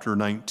chapter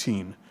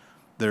 19.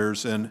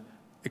 There's an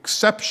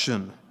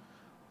exception,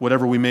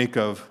 whatever we make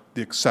of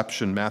the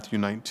exception, Matthew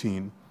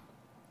 19.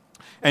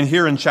 And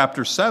here in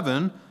chapter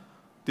 7,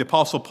 the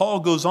Apostle Paul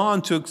goes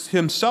on to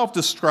himself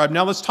describe,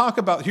 now let's talk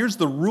about, here's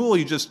the rule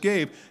he just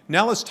gave,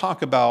 now let's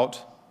talk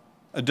about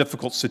a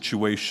difficult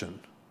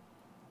situation.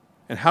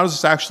 And how does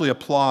this actually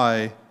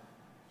apply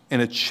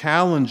in a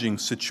challenging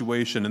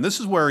situation? And this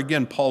is where,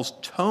 again, Paul's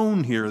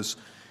tone here is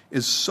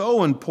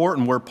so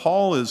important, where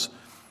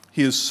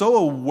he is so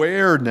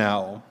aware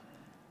now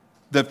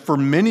that for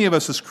many of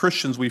us as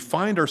Christians, we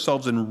find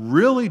ourselves in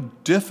really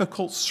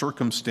difficult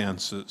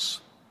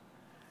circumstances.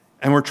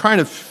 And we're trying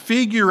to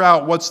figure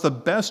out what's the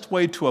best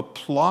way to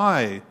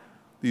apply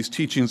these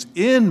teachings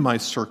in my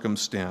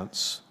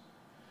circumstance.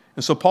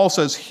 And so Paul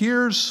says,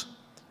 here's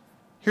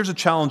a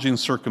challenging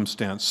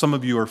circumstance some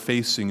of you are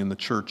facing in the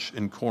church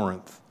in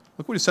Corinth.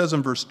 Look what he says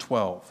in verse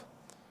 12.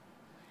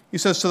 He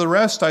says, to the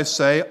rest I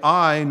say,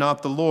 I,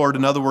 not the Lord.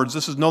 In other words,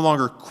 this is no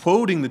longer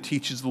quoting the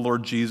teachings of the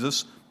Lord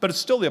Jesus, but it's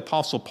still the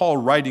Apostle Paul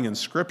writing in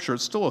Scripture.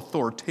 It's still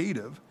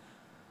authoritative.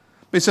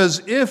 But he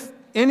says, if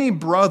any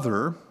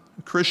brother,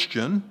 a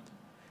Christian,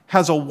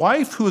 has a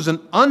wife who is an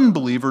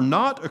unbeliever,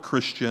 not a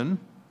Christian,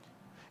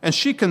 and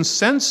she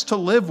consents to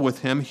live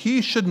with him,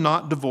 he should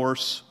not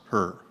divorce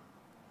her.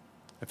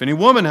 If any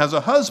woman has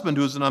a husband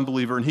who is an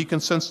unbeliever and he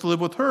consents to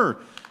live with her,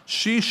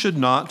 she should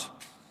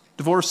not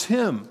divorce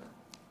him.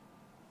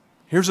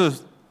 Here's a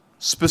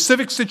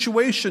specific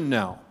situation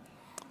now,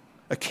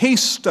 a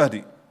case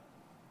study.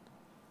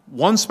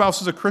 One spouse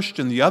is a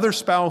Christian, the other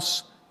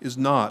spouse is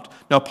not.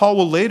 Now, Paul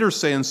will later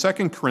say in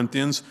 2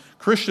 Corinthians,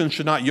 Christians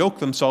should not yoke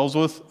themselves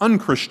with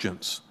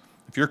unchristians.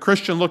 If you're a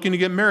Christian looking to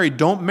get married,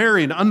 don't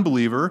marry an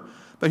unbeliever.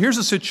 But here's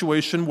a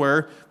situation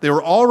where they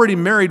were already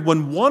married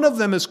when one of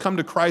them has come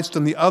to Christ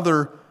and the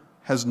other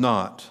has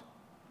not.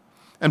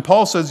 And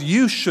Paul says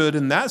you should,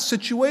 in that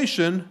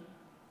situation,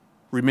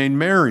 remain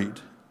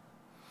married.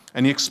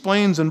 And he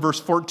explains in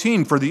verse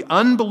 14, for the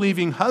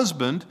unbelieving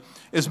husband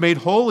is made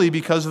holy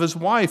because of his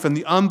wife, and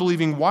the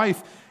unbelieving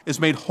wife is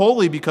made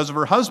holy because of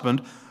her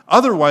husband.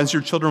 Otherwise,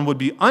 your children would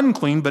be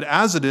unclean, but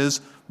as it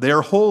is, they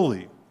are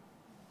holy.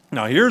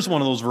 Now, here's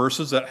one of those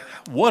verses that,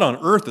 what on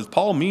earth does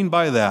Paul mean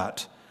by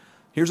that?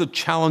 Here's a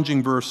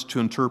challenging verse to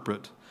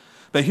interpret.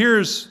 But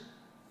here's,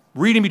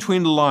 reading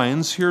between the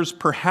lines, here's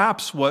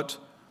perhaps what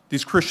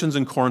these Christians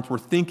in Corinth were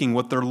thinking,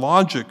 what their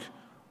logic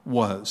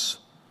was.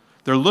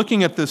 They're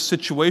looking at this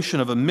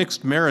situation of a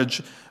mixed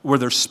marriage where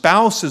their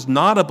spouse is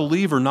not a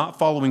believer, not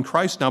following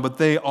Christ now, but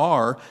they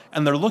are,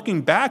 and they're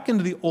looking back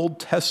into the Old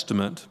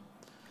Testament.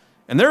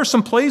 And there are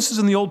some places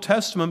in the Old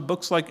Testament,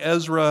 books like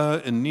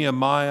Ezra and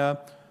Nehemiah,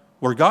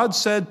 where God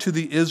said to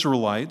the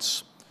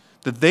Israelites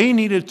that they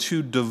needed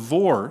to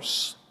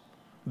divorce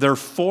their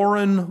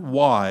foreign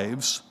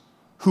wives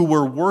who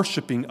were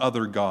worshiping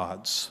other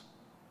gods.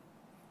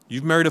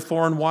 You've married a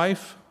foreign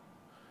wife,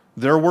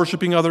 they're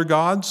worshiping other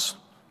gods.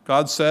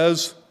 God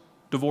says,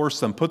 divorce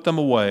them, put them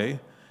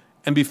away,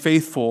 and be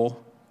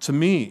faithful to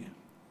me.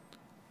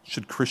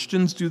 Should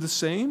Christians do the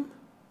same?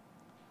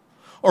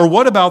 Or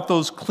what about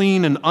those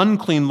clean and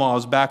unclean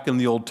laws back in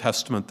the Old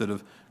Testament that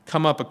have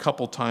come up a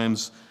couple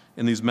times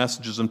in these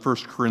messages in 1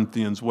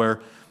 Corinthians,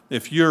 where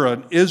if you're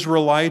an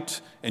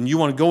Israelite and you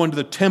want to go into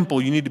the temple,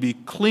 you need to be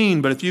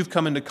clean, but if you've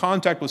come into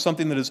contact with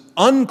something that is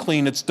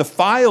unclean, it's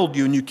defiled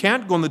you, and you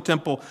can't go in the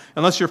temple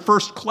unless you're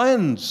first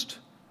cleansed.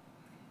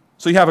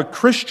 So you have a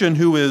Christian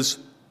who is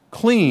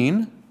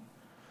clean,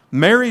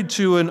 married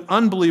to an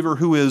unbeliever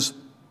who is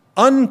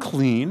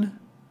unclean.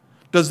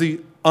 Does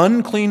the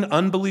unclean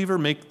unbeliever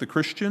make the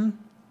Christian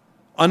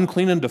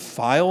unclean and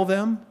defile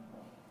them?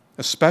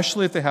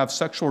 Especially if they have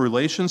sexual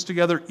relations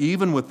together,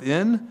 even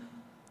within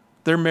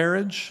their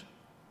marriage?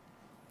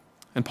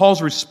 And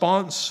Paul's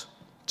response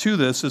to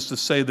this is to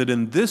say that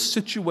in this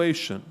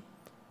situation,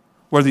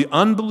 where the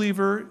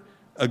unbeliever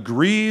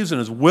agrees and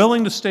is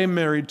willing to stay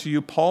married to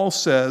you, Paul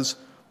says,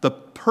 the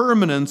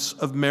permanence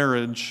of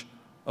marriage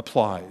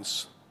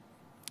applies.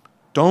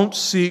 Don't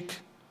seek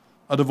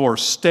a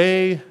divorce.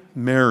 Stay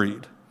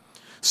married.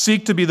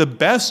 Seek to be the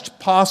best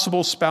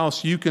possible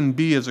spouse you can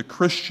be as a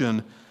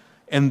Christian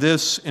in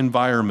this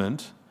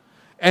environment.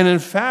 And in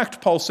fact,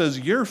 Paul says,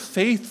 your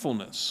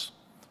faithfulness,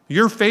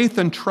 your faith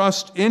and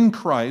trust in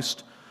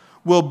Christ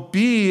will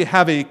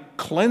have a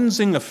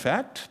cleansing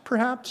effect,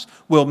 perhaps,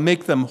 will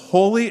make them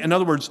holy. In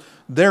other words,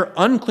 their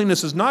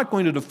uncleanness is not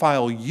going to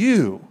defile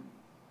you,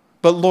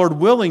 but Lord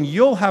willing,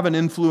 you'll have an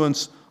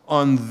influence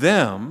on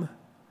them,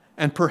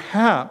 and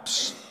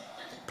perhaps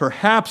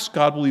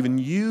God will even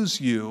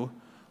use you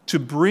to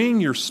bring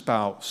your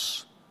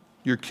spouse,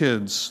 your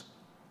kids,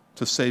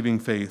 to saving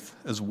faith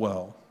as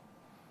well.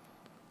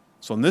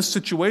 So in this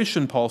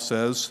situation, Paul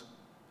says,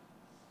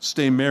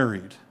 stay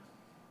married.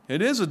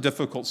 It is a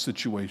difficult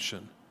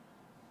situation.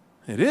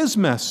 It is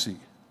messy.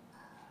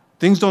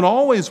 Things don't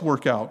always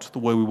work out the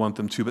way we want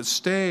them to, but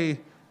stay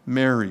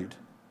married.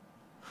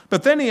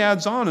 But then he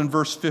adds on in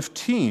verse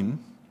 15,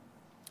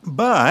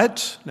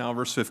 but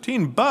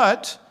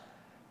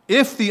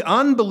if the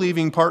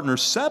unbelieving partner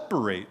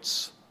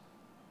separates,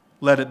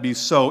 let it be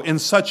so. In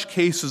such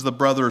cases, the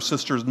brother or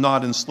sister is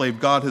not enslaved.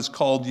 God has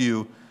called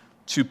you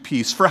to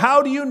peace. For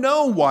how do you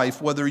know,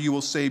 wife, whether you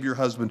will save your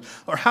husband?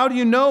 Or how do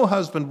you know,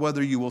 husband,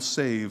 whether you will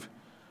save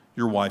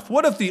your wife?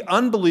 What if the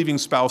unbelieving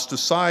spouse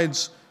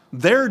decides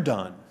they're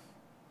done?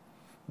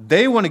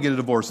 They want to get a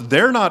divorce.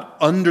 They're not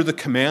under the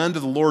command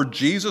of the Lord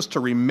Jesus to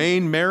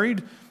remain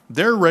married.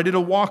 They're ready to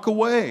walk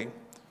away.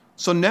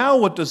 So now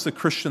what does the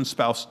Christian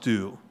spouse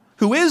do,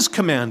 who is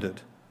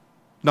commanded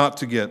not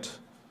to get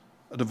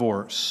a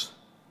divorce?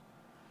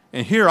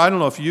 And here, I don't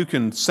know if you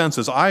can sense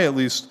this. I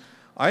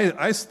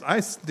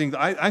think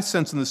I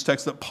sense in this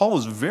text that Paul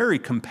is very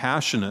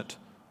compassionate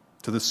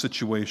to this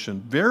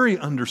situation, very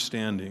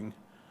understanding,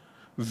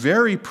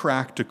 very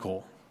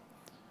practical.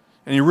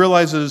 And he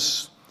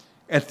realizes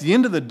at the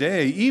end of the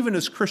day, even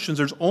as Christians,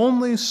 there's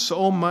only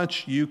so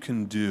much you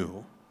can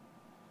do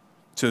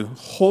to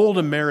hold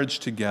a marriage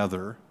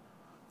together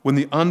when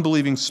the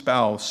unbelieving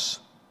spouse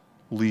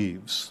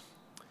leaves.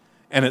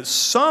 And at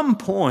some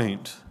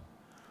point,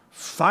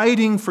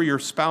 fighting for your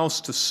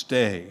spouse to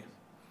stay,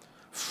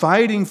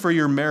 fighting for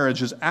your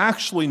marriage is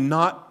actually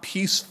not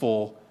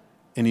peaceful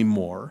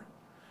anymore.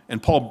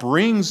 And Paul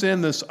brings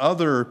in this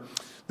other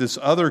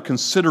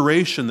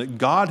consideration that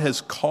God has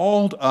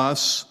called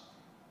us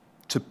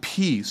to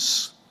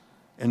peace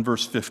in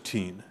verse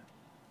 15.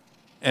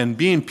 And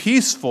being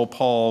peaceful,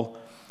 Paul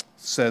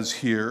says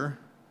here,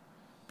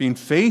 being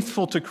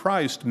faithful to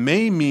Christ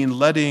may mean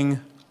letting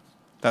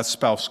that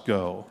spouse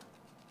go.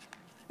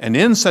 And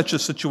in such a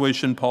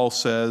situation, Paul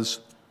says,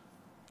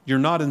 you're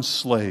not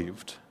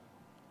enslaved.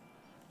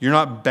 You're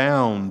not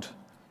bound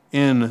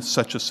in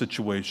such a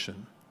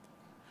situation.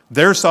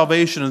 Their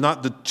salvation is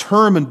not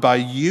determined by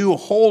you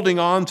holding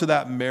on to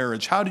that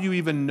marriage. How do you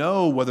even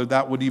know whether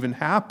that would even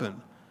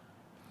happen?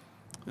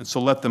 And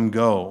so let them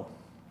go.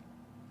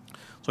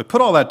 So I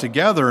put all that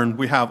together and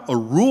we have a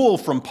rule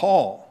from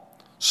Paul.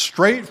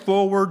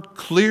 Straightforward,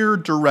 clear,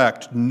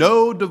 direct.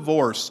 No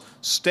divorce.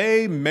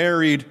 Stay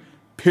married,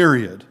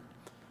 period.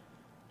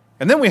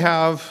 And then we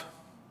have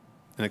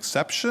an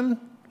exception.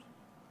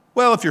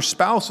 Well, if your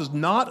spouse is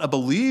not a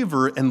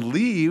believer and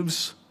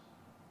leaves,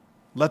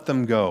 let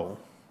them go.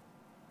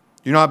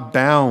 You're not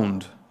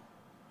bound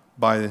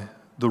by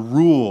the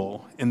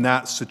rule in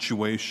that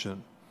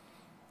situation.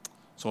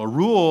 So a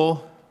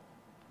rule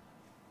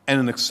and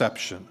an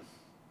exception.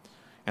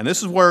 And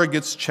this is where it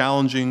gets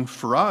challenging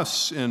for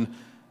us. And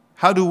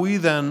how do we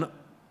then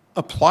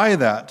apply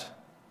that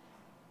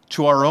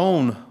to our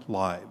own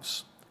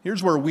lives?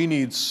 Here's where we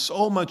need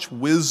so much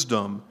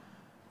wisdom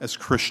as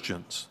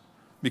Christians.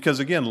 Because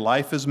again,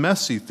 life is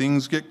messy.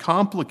 Things get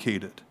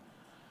complicated.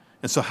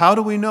 And so how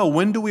do we know?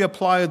 When do we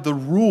apply the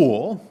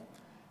rule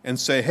and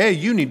say, hey,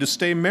 you need to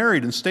stay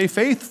married and stay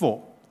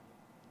faithful?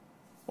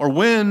 Or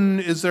when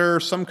is there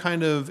some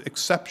kind of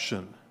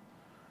exception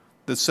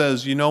that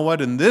says, you know what,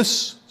 in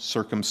this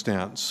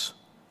circumstance,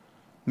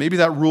 maybe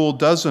that rule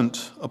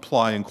doesn't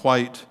apply in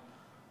quite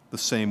the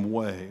same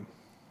way?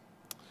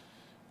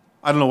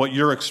 I don't know what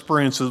your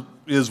experience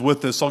is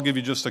with this. I'll give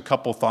you just a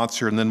couple thoughts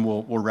here and then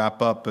we'll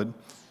wrap up. But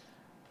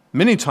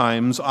many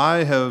times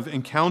I have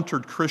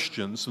encountered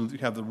Christians, and you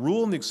have the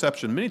rule and the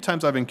exception. Many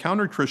times I've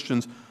encountered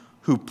Christians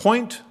who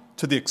point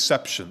to the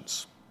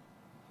exceptions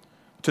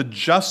to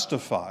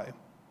justify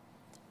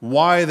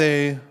why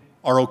they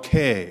are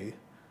okay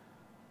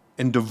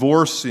in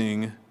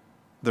divorcing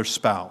their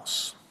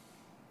spouse.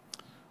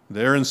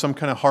 They're in some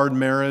kind of hard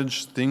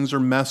marriage, things are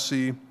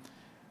messy,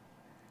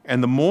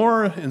 and the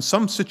more, in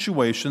some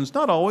situations,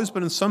 not always,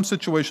 but in some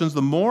situations,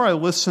 the more I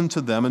listen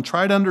to them and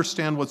try to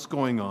understand what's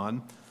going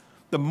on,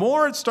 the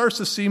more it starts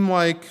to seem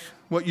like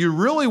what you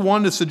really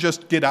want is to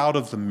just get out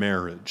of the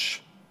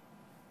marriage.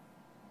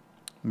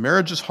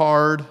 Marriage is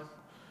hard.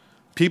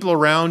 People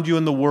around you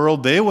in the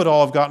world, they would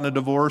all have gotten a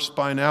divorce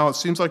by now. It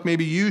seems like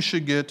maybe you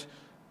should get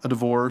a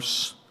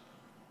divorce.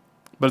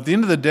 But at the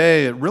end of the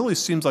day, it really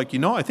seems like,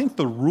 I think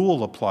the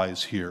rule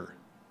applies here,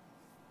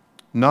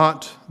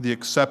 not the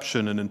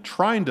exception. And in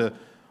trying to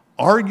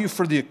argue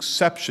for the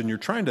exception, you're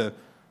trying to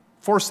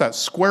force that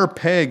square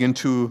peg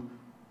into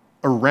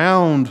a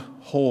round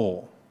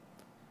hole,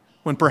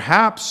 when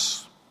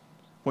perhaps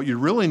what you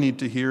really need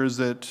to hear is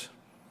that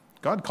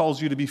God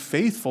calls you to be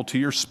faithful to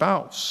your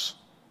spouse,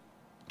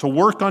 to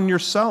work on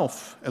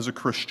yourself as a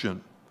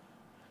Christian.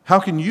 How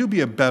can you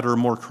be a better,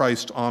 more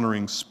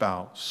Christ-honoring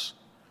spouse?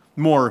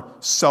 More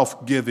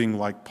self-giving,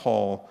 like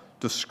Paul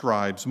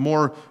describes,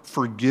 more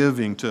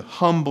forgiving, to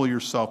humble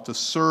yourself, to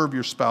serve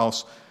your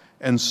spouse,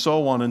 and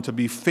so on, and to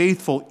be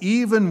faithful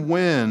even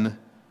when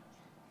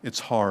it's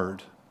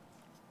hard.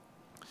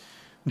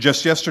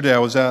 Just yesterday, I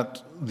was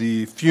at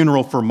the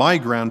funeral for my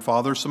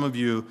grandfather. Some of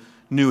you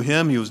knew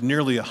him. He was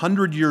nearly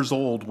 100 years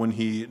old when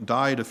he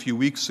died a few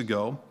weeks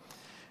ago.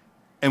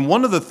 And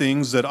one of the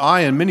things that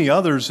I and many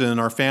others in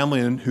our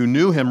family who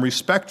knew him,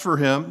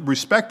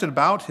 respected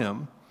about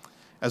him,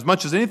 as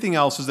much as anything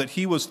else, is that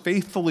he was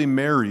faithfully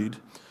married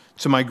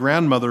to my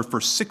grandmother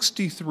for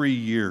 63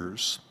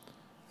 years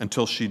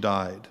until she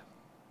died.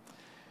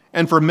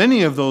 And for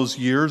many of those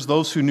years,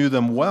 those who knew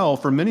them well,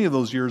 for many of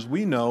those years,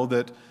 we know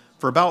that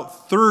for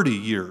about 30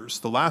 years,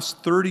 the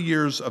last 30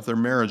 years of their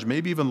marriage,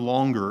 maybe even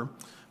longer,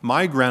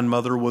 my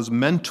grandmother was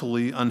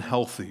mentally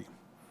unhealthy.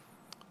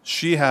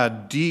 She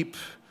had deep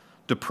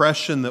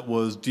depression that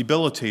was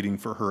debilitating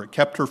for her. It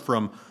kept her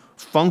from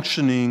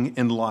functioning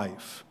in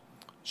life.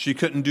 She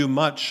couldn't do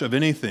much of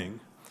anything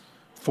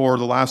for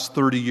the last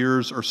 30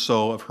 years or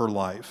so of her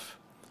life.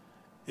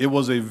 It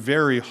was a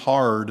very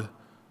hard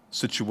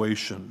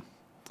situation.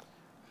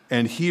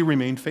 And he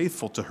remained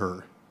faithful to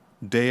her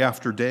day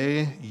after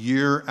day,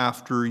 year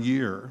after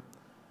year.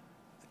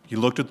 He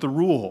looked at the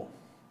rule.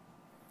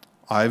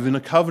 I'm in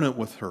a covenant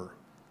with her.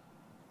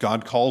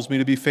 God calls me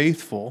to be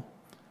faithful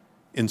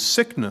in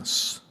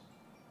sickness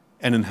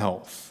and in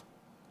health.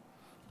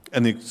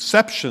 And the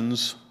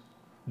exceptions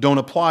don't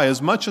apply,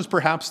 as much as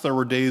perhaps there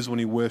were days when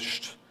he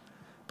wished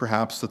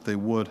perhaps that they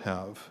would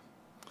have.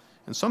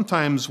 And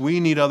sometimes we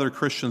need other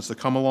Christians to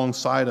come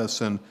alongside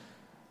us and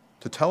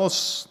to tell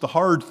us the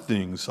hard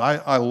things.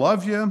 I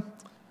love you.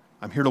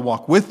 I'm here to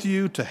walk with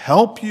you, to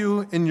help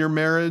you in your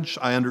marriage.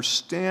 I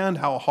understand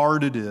how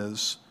hard it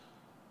is.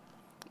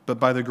 But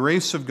by the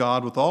grace of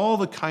God, with all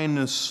the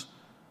kindness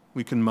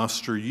we can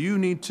muster, you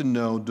need to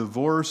know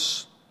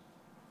divorce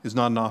is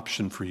not an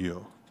option for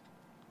you.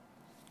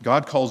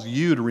 God calls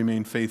you to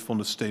remain faithful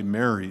and to stay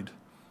married,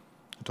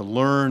 to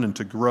learn and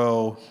to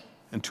grow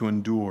and to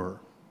endure.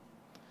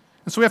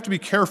 And so we have to be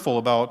careful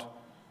about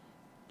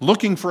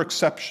looking for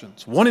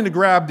exceptions, wanting to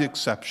grab the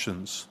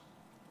exceptions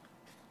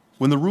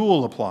when the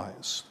rule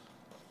applies.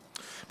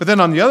 But then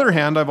on the other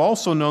hand, I've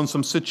also known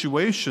some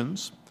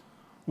situations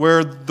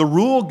where the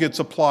rule gets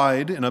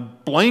applied in a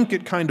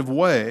blanket kind of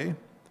way,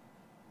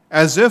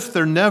 as if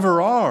there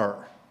never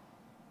are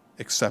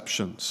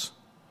exceptions.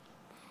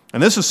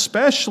 And this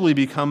especially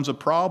becomes a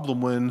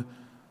problem when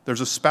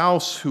there's a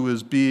spouse who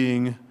is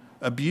being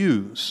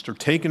abused or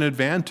taken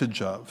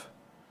advantage of.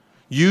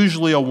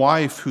 Usually a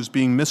wife who's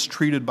being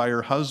mistreated by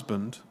her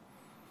husband,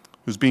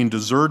 who's being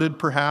deserted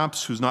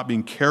perhaps, who's not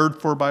being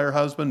cared for by her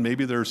husband.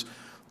 Maybe there's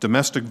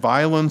domestic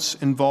violence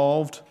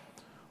involved,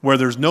 where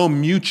there's no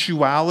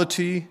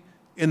mutuality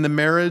in the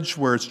marriage,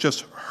 where it's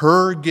just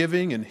her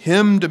giving and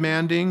him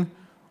demanding,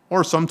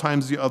 or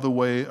sometimes the other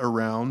way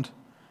around.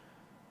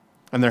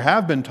 And there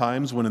have been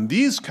times when in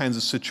these kinds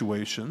of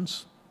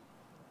situations,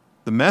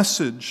 the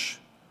message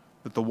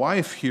that the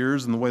wife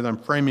hears, and the way that I'm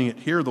framing it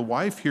here, the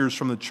wife hears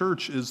from the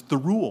church is the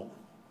rule.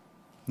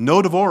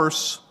 No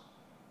divorce,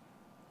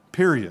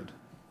 period.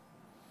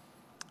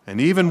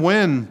 And even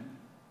when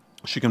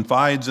she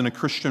confides in a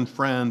Christian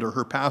friend or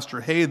her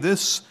pastor, hey,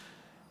 this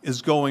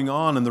is going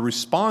on, and the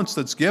response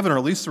that's given, or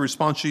at least the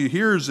response she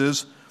hears,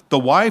 is the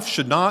wife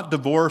should not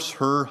divorce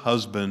her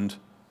husband,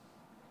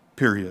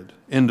 period.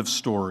 End of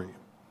story.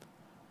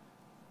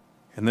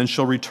 And then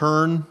she'll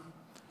return,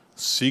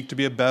 seek to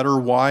be a better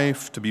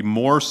wife, to be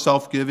more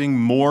self-giving,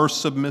 more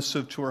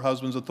submissive to her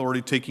husband's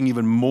authority, taking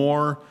even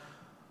more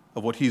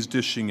of what he's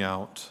dishing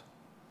out.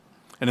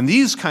 And in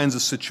these kinds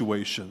of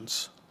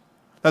situations,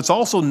 that's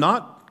also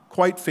not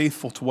quite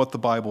faithful to what the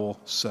Bible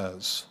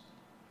says.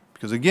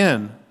 Because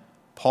again,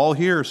 Paul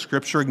here,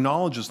 Scripture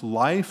acknowledges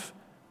life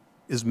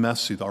is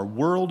messy. Our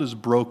world is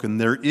broken.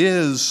 There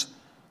is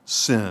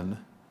sin.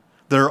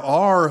 There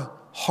are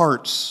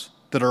hearts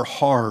that are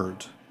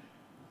hard.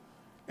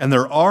 And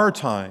there are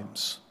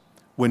times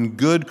when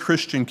good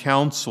Christian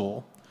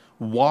counsel,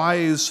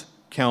 wise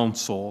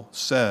counsel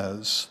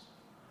says,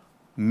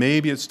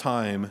 maybe it's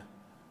time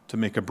to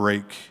make a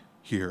break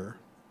here.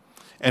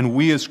 And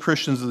we as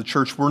Christians of the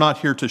church, we're not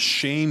here to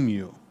shame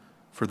you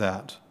for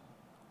that.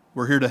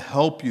 We're here to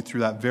help you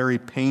through that very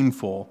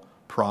painful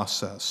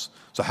process.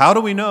 So how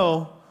do we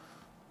know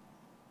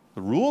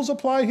the rules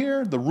apply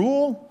here? The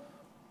rule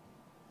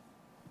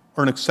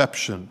or an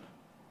exception?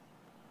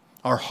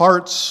 Our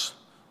hearts,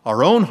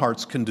 our own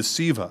hearts can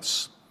deceive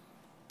us,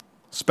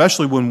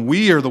 especially when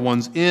we are the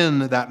ones in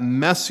that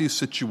messy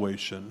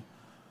situation.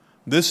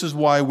 This is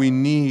why we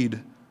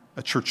need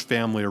a church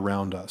family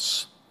around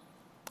us.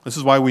 This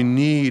is why we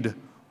need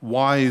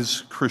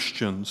wise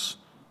Christians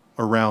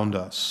around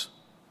us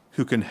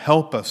who can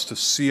help us to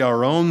see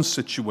our own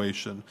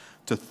situation,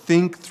 to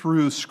think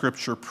through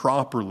Scripture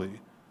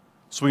properly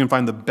so we can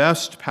find the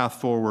best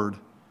path forward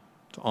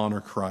to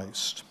honor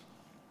Christ.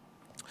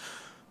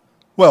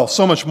 Well,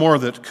 so much more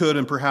that could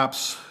and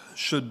perhaps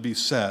should be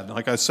said.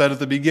 Like I said at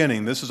the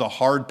beginning, this is a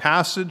hard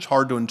passage,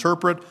 hard to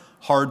interpret,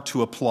 hard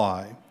to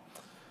apply.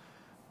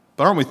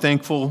 But aren't we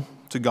thankful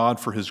to God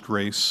for His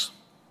grace,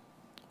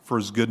 for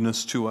His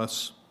goodness to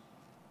us?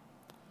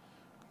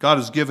 God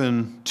has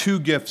given two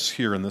gifts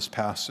here in this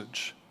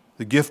passage,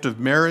 the gift of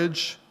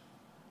marriage,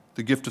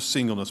 the gift of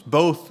singleness,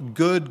 both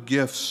good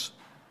gifts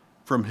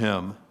from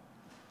Him.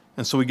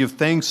 And so we give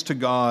thanks to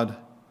God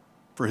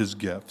for His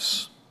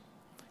gifts.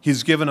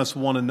 He's given us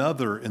one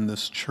another in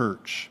this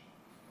church.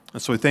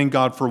 And so we thank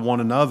God for one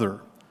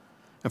another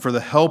and for the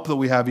help that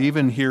we have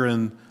even here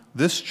in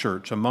this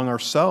church among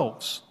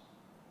ourselves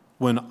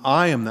when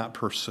I am that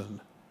person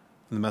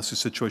in the messy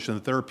situation,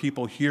 that there are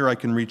people here I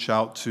can reach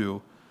out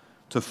to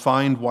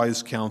find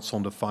wise counsel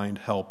and to find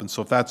help. And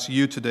so if that's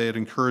you today, I'd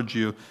encourage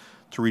you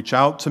to reach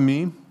out to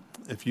me.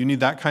 If you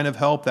need that kind of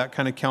help, that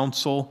kind of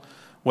counsel,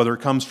 whether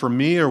it comes from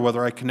me or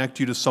whether I connect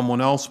you to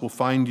someone else, we'll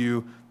find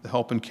you the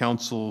help and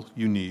counsel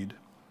you need.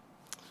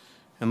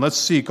 And let's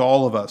seek,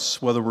 all of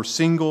us, whether we're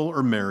single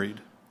or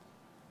married,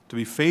 to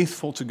be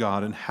faithful to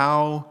God in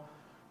how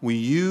we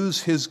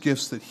use His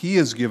gifts that He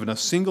has given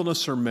us,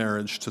 singleness or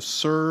marriage, to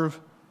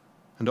serve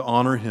and to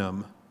honor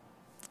Him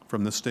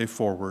from this day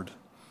forward.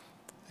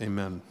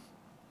 Amen.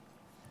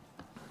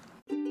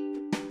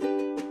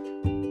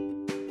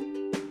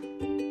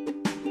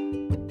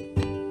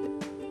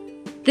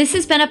 This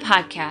has been a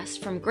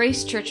podcast from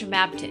Grace Church of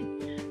Mabton.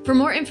 For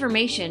more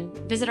information,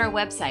 visit our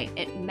website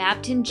at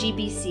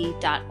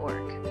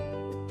mabtongbc.org.